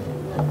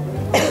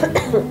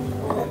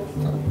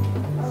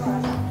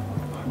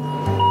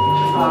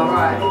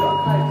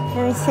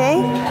 Let me see.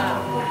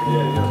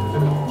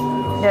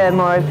 Yeah,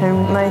 more open,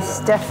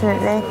 most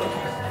definitely.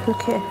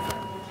 Okay.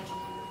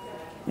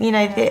 You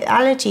know, the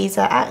allergies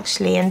are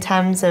actually, in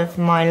terms of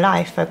my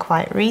life, are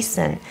quite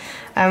recent.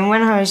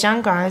 When I was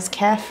younger, I was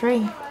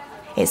carefree.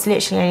 It's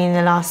literally only in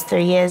the last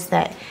 3 years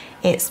that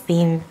it's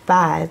been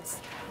bad.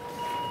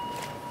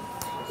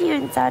 You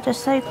and Dad are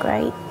so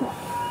great.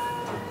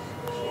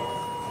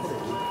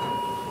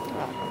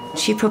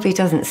 She probably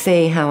doesn't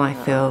see how I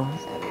feel.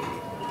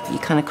 You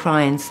kind of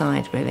cry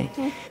inside, really.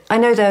 I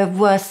know there are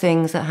worse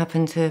things that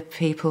happen to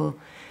people,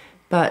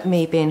 but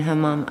me being her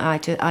mum, I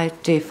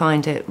do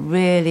find it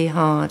really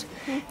hard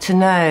to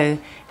know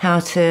how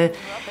to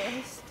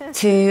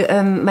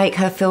make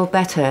her feel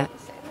better.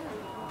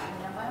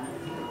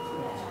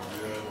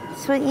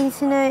 Just want you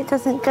to know it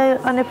doesn't go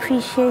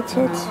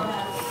unappreciated.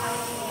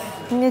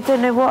 And I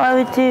don't know what I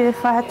would do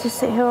if I had to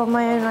sit here on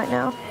my own right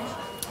now.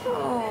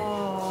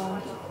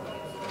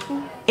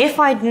 If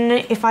I'd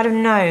have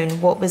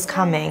known what was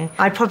coming,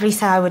 I'd probably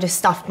say I would have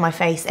stuffed my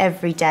face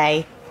every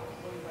day.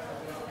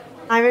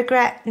 I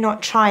regret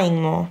not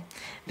trying more,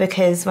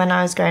 because when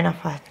I was growing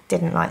up, I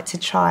didn't like to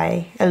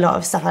try a lot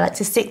of stuff. I like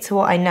to stick to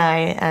what I know,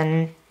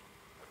 and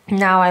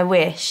now I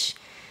wish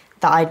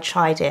that I'd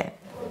tried it.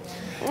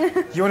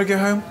 You want to go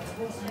home?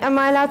 Am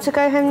I allowed to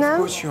go home now? Of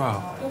course you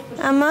are.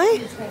 Am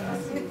I?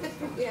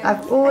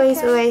 I've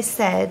always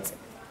said,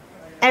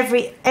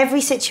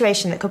 every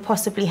situation that could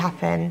possibly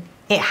happen,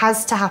 it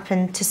has to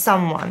happen to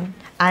someone,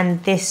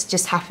 and this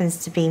just happens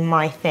to be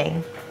my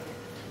thing.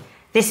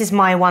 This is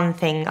my one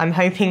thing I'm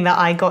hoping that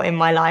I got in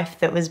my life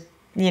that was,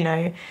 you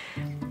know,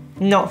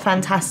 not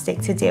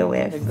fantastic to deal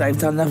with. They've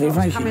done nothing.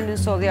 I come in and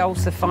saw the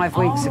ulcer 5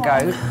 weeks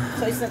ago.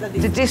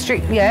 The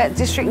district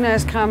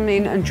nurse came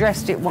in and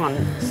dressed it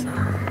once.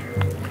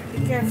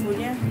 Be careful,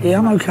 yeah? Yeah,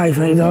 I'm okay,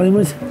 thank you, darling.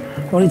 With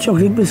only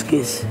chocolate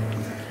biscuits.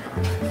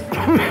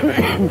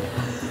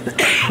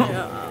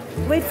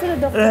 Wait for the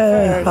doctor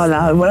first. I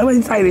know, well, I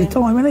mean, take his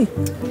time, isn't he?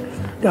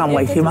 Go and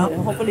wake him up.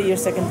 Hopefully your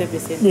second trip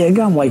is in. Yeah,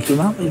 go and wake him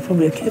up. He's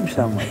probably a kip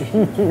somewhere.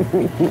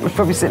 We're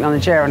probably sitting on a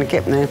chair on a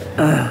kip now.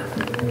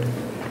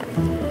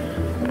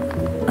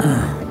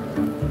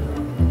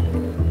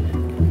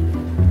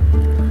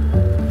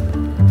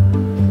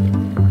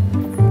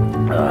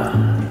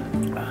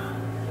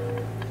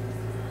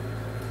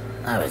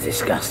 That was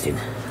disgusting.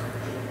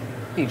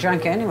 You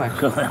drank it anyway.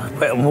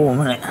 Wet and warm,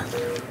 isn't it?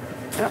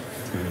 Yep.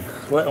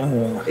 Wet and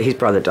warm. His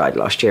brother died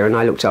last year and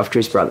I looked after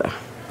his brother.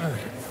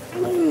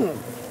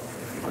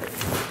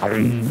 I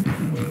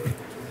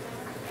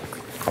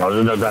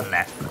shouldn't have done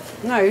that.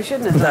 No, you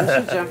shouldn't have done,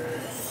 should you?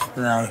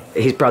 No.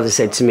 His brother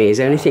said to me, if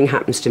anything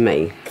happens to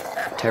me,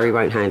 Terry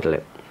won't handle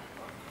it.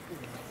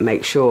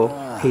 Make sure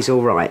he's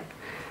all right.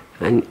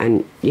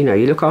 And you know,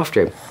 you look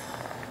after him.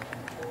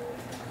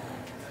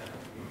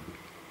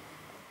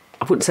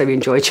 I wouldn't say we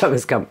enjoy each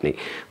other's company.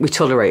 We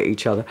tolerate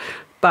each other.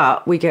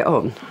 But we get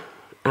on.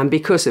 And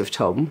because of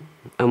Tom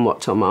and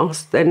what Tom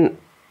asked, then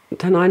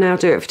I now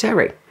do it for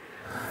Terry.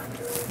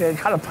 Yeah, a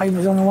couple of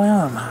papers on the way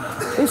home.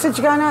 Who said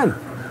you're going home?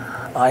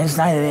 I ain't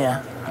staying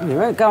here. You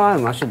won't go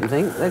home, I shouldn't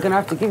think. They're going to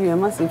have to give you a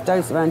massive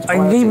dose of I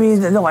antibiotics. can give you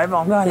the night,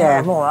 but I'm going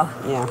out tomorrow.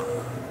 Yeah.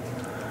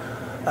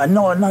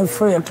 No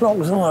 3 o'clock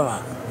either.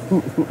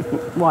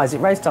 Why, is it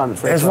race time at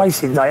 3 It's o'clock?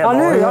 racing day I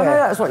tomorrow, knew yeah.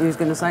 that's what you was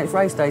going to say. It's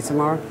race day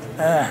tomorrow.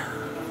 Yeah.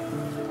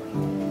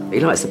 He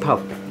likes the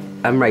pub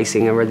and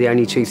racing are the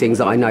only two things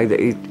that I know that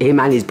him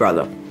and his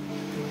brother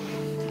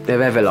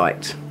they've ever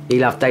liked. They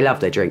love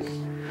their drink,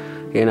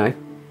 you know.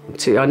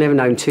 I never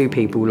known two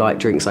people like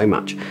drink so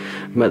much,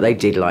 but they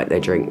did like their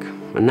drink,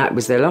 and that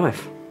was their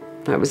life.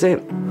 That was it.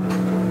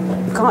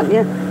 Can't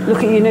you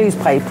look at your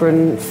newspaper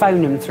and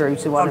phone them through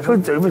to one? I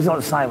could do, but it's not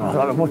the same. I'd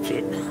like to watch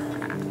it.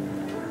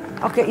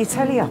 I'll get your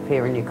telly up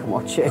here and you can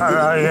watch it.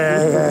 Oh,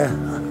 yeah.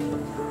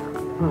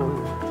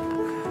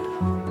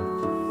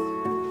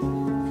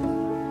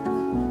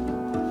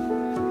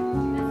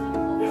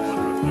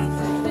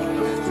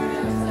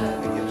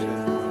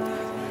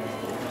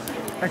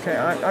 Okay,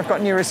 I've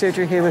got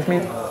neurosurgery here with me.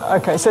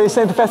 Okay, so you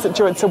say the facet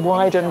joints are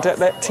widened at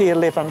that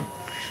T11.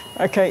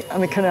 Okay,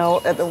 and the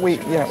canal at the we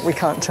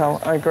can't tell.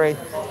 I agree.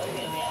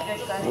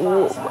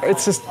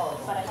 It's just,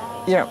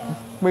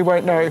 we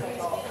won't know.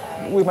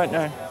 We won't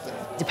know.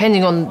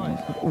 Depending on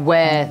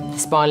where the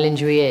spinal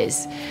injury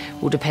is,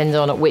 will depend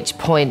on at which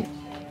point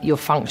your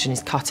function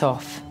is cut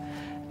off.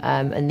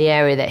 And the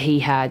area that he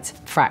had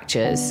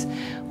fractures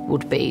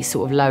would be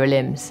sort of lower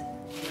limbs.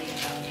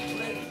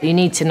 You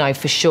need to know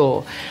for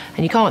sure,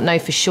 and you can't know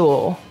for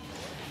sure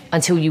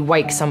until you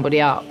wake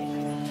somebody up.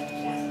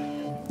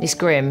 It's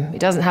grim. It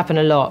doesn't happen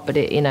a lot, but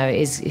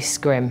it's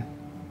grim.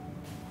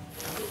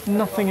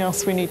 Nothing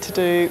else we need to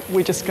do.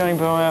 We're just going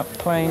by our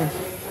plane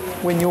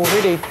when you're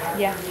ready.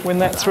 Yeah. When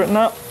that's written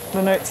up,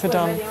 the notes are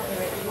done.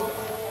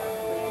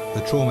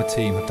 The trauma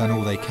team have done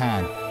all they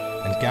can,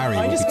 and Gary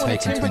will be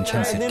taken to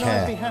intensive I'd be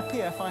care.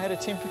 happier if I had a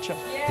temperature.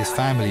 His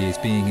family is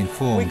being We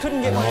informed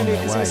couldn't and get are on ready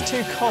their because it way.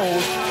 was too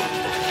cold.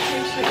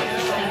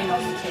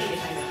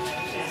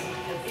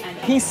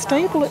 He's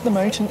stable at the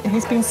moment.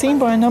 He's been seen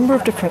by a number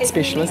of different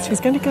specialists.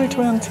 He's going to go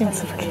to our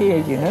intensive care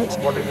unit.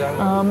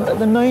 At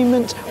the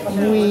moment,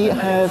 we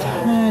have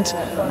had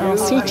our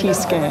CT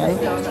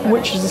scan,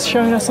 which has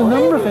shown us a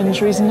number of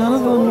injuries, none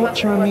of them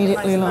which are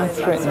immediately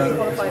life-threatening.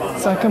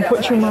 So I can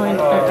put your mind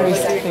at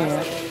rest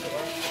there.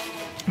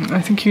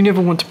 I think you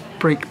never want to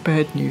break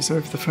bad news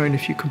over the phone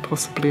if you can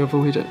possibly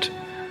avoid it.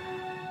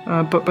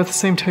 But by the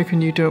same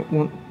token, you don't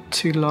want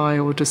to lie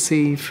or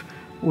deceive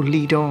or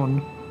lead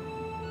on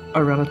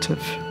a relative.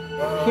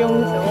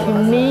 He'll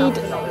need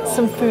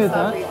some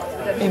further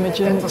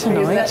imaging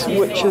tonight,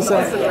 which is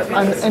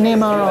an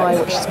MRI,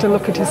 which is to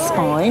look at his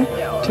spine,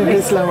 to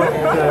his lower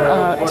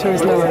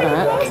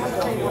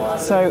back.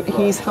 So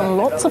he's had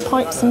lots of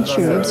pipes and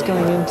tubes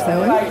going into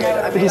him,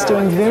 but he's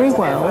doing very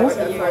well,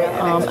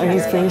 and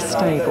he's very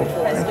stable.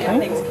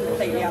 Okay.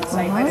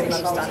 All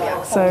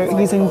right. So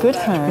he's in good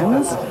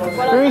hands.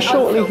 Very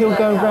shortly he'll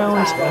go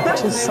round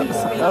to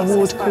a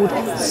ward called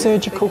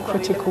surgical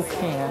critical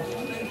care.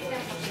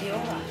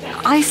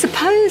 I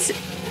suppose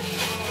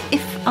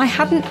if I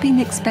hadn't been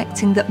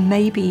expecting that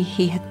maybe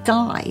he had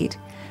died,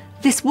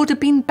 this would have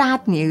been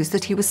bad news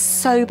that he was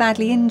so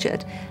badly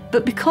injured.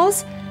 But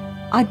because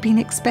I'd been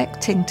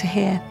expecting to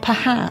hear,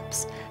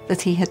 perhaps,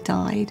 that he had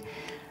died,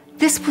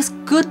 this was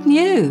good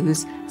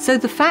news. So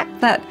the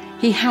fact that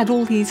he had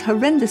all these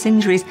horrendous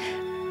injuries,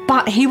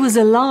 but he was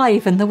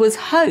alive and there was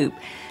hope,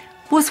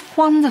 was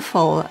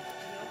wonderful.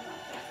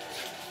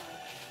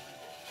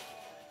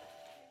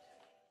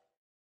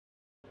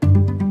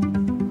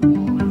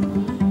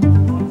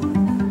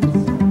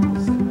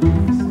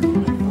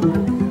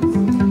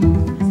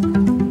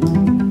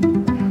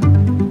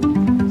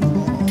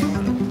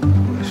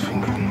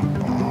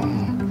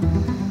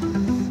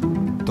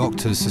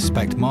 Doctors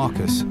suspect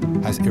Marcus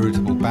has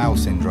irritable bowel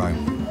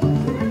syndrome.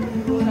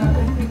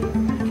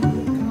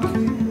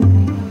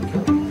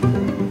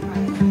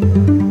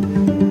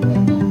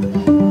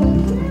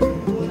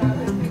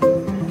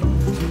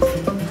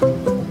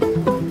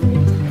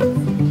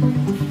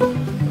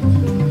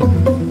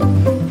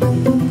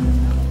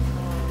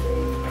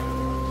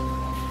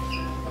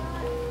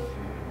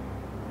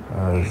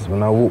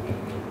 When I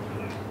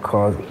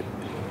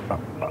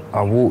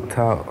walked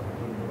out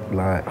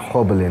like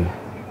hobbling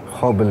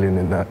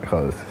in that,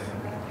 cause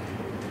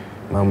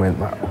Mum went,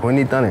 when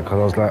he done it, cause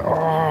I was like,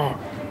 oh,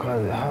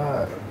 cause it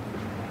hurt.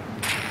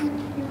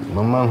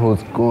 My mum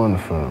was gone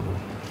from,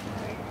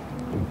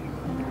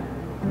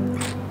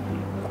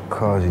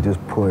 cause he just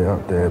put it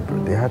up there,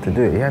 but they had to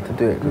do it. He had to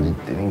do it because he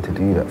didn't need to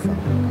do that for me.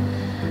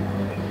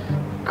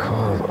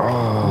 Cause,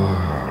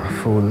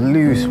 I feel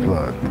loose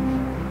blood.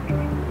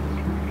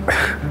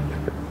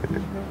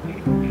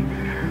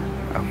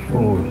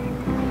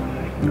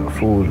 I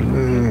feel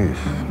loose.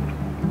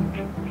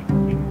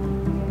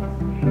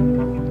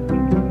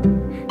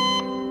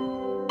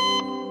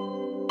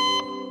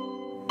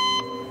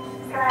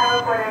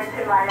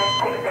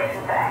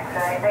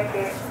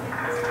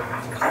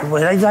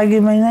 Where are they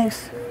taking me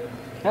next?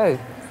 Who?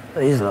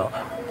 These lot.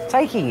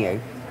 Taking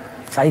you?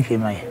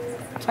 Taking me.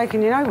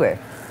 Taking you nowhere?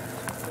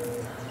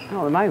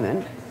 Not at the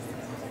moment.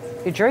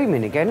 You're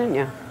dreaming again, aren't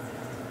you?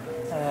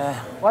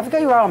 Why have you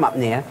got your arm up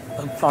near? I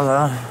don't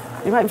know.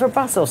 You waiting for a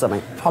bus or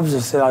something? Pubs are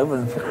still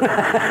open.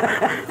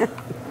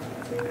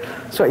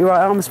 what your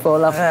right arm's for,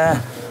 love.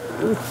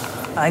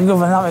 I ain't good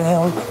for nothing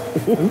else.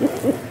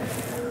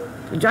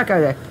 Jacko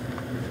there?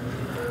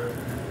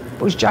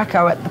 Was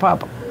Jacko at the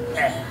pub?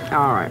 Yeah.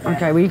 All right,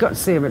 okay, well, you got to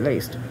see him at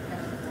least.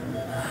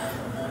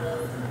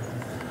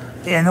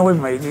 He annoyed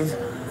me, he did.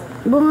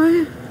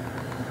 Why?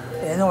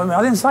 He annoyed me.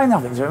 I didn't say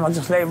nothing to him, I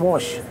just let him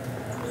wash.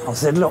 I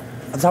said, look,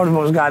 I told him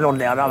what was going on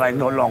there, I know it ain't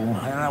got long,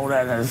 and all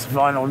that, and it's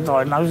final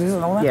diagnosis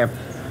and all that. Yeah.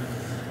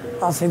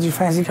 I said, do you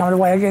fancy coming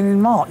away again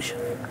in March?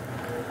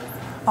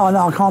 Oh,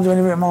 no, I can't do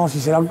anything in March. He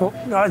said, I've got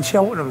to go to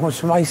Cheltenham,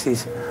 watch the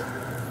races.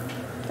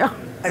 Yeah.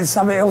 And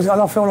something else,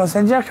 I felt like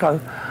saying, Jacko,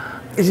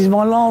 this is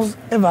my last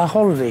ever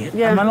holiday,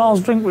 and my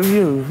last drink with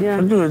you,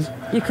 for good.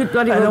 You could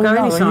bloody well go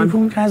any time. You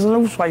couldn't cancel the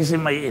horse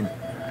racing meeting.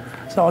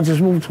 So I just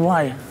walked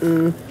away.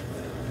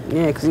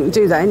 Yeah, because you can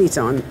do that any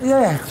time.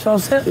 Yeah, so I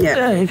said,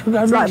 you could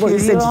go it's like what you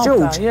said to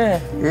George. Yeah.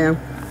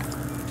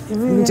 You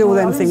can do all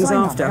them things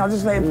after. I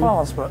just let it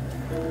pass, but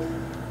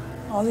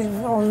I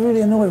was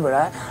really annoyed with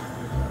that.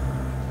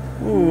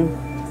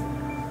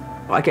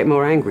 I get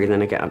more angry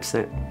than I get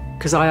upset,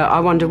 because I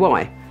wonder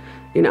why.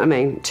 You know what I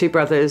mean? Two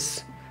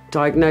brothers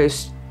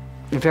diagnosed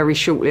very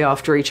shortly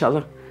after each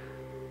other.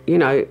 You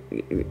know,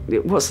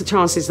 what's the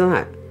chances of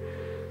that?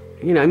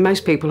 You know,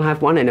 most people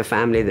have one in a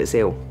family that's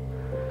ill.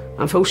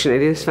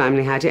 Unfortunately, this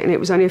family had it, and it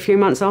was only a few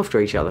months after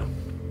each other.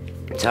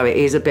 So it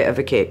is a bit of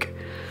a kick.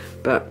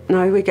 But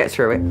no, we get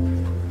through it.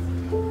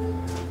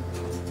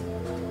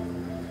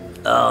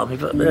 Oh,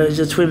 there's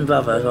a twin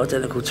brother,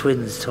 identical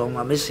twins, Tom.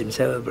 I miss him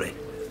terribly.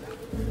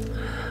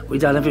 We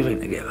done everything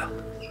together.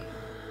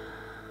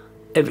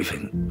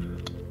 Everything.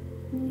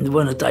 There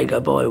wasn't a day go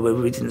by where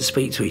we didn't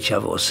speak to each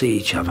other or see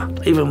each other,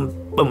 even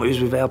when we was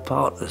with our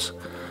partners.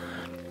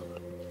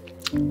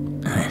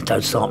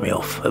 Don't start me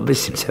off. I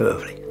miss him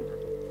terribly.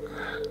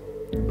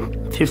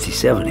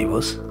 57 he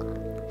was.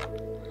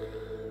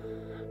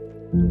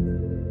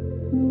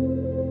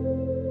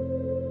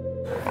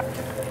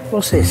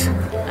 What's this?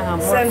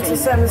 Send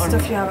the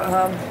stuff you have at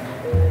home.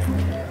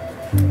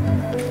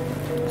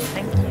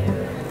 Thank you.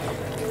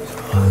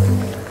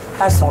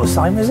 That's not the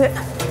same, is it?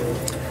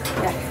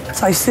 Yeah. It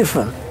tastes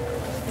different.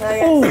 No,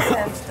 yeah, it's the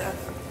same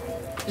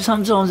stuff.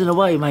 Sometimes in a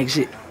way it makes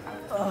it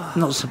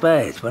not so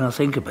bad when I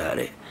think about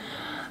it.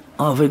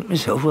 I think to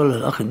myself,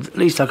 well, at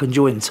least I can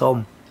join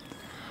Tom.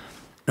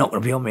 Not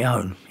going to be on my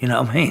own, you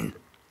know what I mean?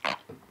 I've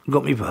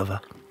got me brother.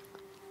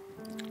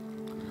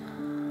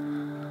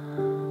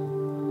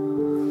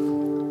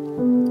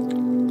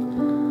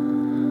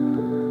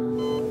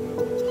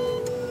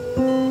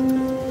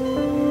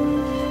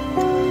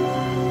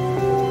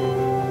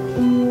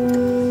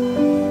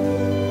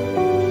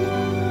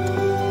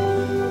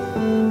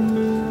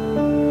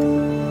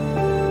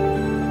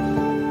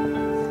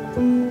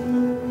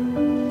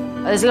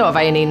 There's a lot of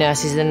A&E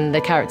nurses, and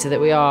the character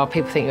that we are,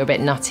 people think you're a bit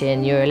nutty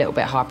and you're a little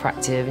bit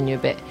hyperactive and you're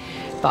a bit...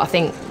 But I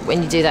think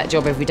when you do that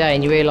job every day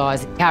and you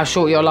realise how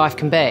short your life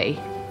can be,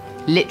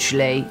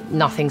 literally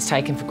nothing's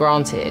taken for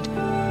granted.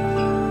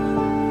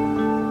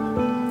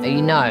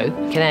 You know,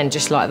 you can end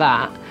just like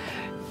that.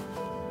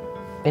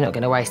 You're not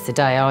going to waste a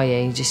day, are you?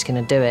 You're just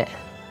going to do it.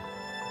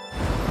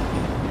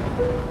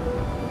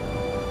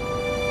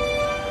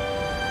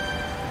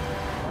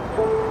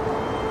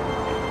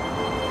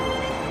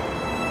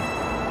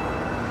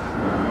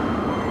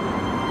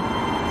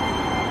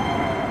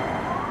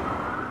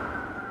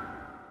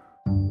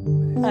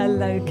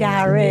 Hello,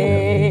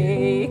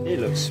 Gary. He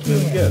looks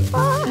really good.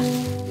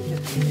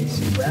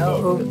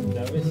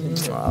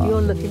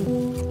 You're looking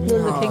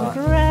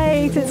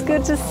great. It's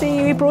good to see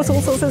you. He brought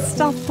all sorts of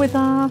stuff with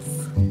us.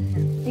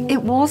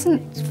 It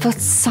wasn't for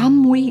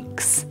some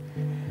weeks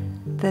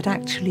that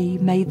actually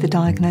made the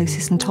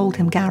diagnosis and told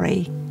him,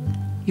 Gary,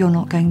 you're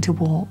not going to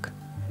walk.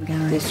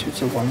 This was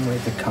the one where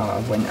the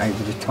car went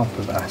over the top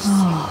of us.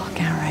 Oh,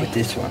 Gary. With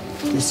this one.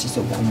 This is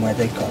the one where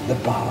they got the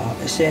bar.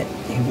 That's it.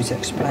 He was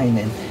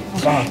explaining.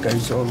 The bar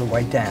goes all the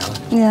way down.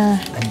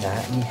 Yeah. And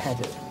that, and he had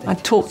it.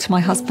 I'd talk to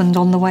my husband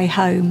on the way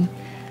home,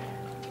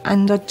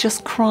 and I'd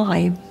just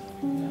cry,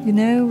 you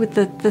know, with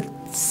the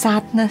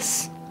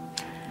sadness,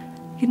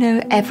 you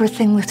know,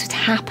 everything that had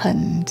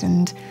happened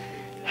and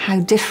how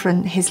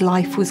different his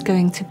life was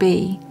going to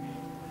be.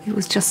 It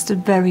was just a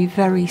very,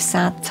 very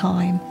sad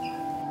time.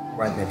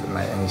 Won't never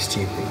make any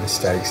stupid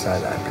mistakes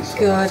like that before.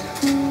 Good.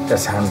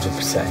 That's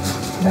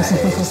 100%. That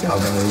is. I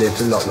want to live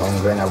a lot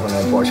longer, and I want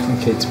to watch my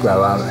kids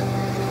grow up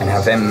and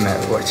have them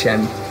watch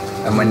them,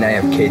 and when they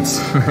have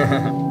kids.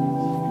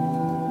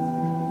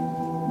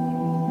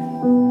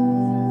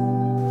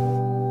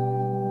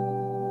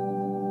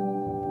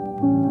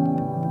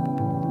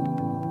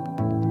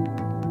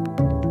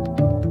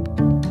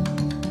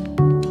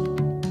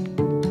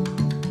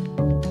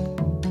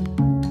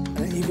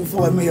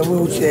 Find me a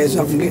wheelchair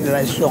so I can get to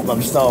that shop.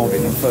 I'm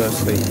starving and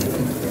thirsty.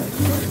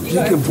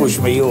 You can push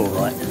me, you're all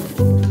right.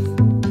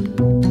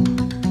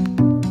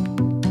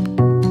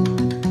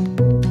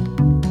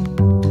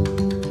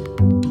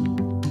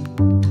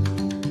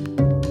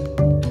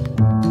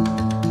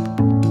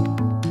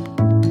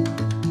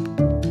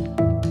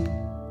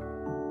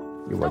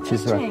 You watch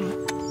his right.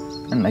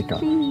 And they go.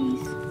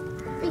 Please.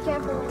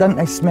 Don't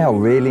they smell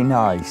really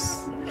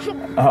nice?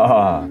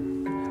 Ah.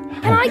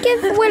 Can I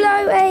give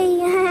Willow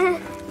a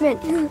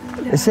mint?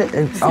 Is it?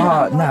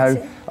 Oh,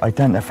 no. I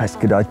don't know if that's a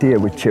good idea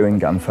with chewing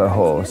gum for a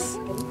horse.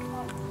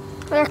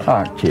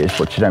 Ah, cheers,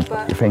 but you don't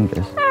put your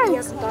fingers.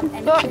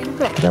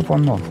 Could have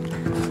one more.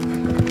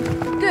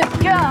 Good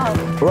job.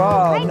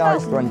 Oh,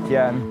 nice one,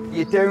 Jem.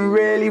 You're doing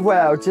really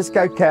well. Just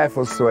go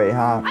careful,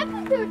 sweetheart. I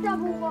can do a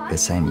double one. They're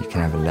saying you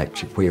can have an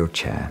electric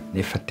wheelchair.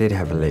 If I did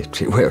have an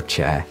electric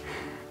wheelchair,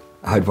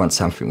 I'd want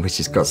something which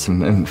has got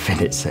some oomph in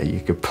it so you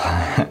could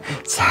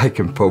so I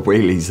can pull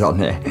wheelies on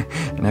it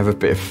and have a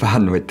bit of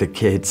fun with the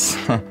kids.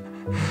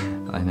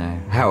 I know.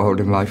 How old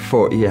am I?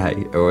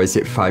 48? Or is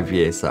it 5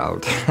 years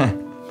old?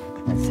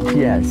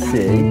 Yeah,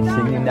 see,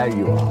 you know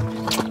you are.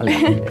 I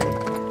love you.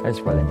 That's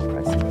well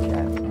impressive,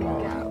 yeah.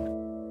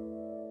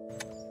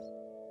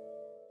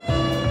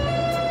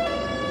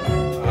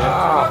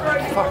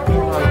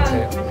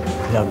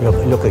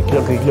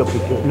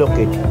 Look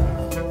it.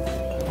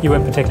 You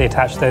weren't particularly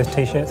attached to those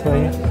T-shirts, were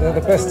you? They're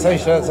the best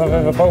T-shirts I've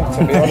ever bought,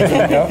 to be honest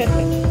with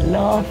you.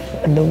 Laugh,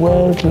 and the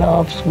world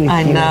laughs with you.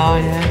 I know,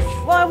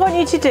 yes. What I want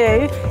you to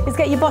do is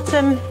get your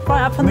bottom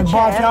right up on the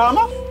chair.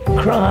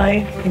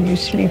 Cry when you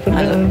sleep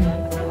alone.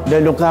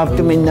 They look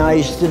after me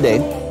nice today.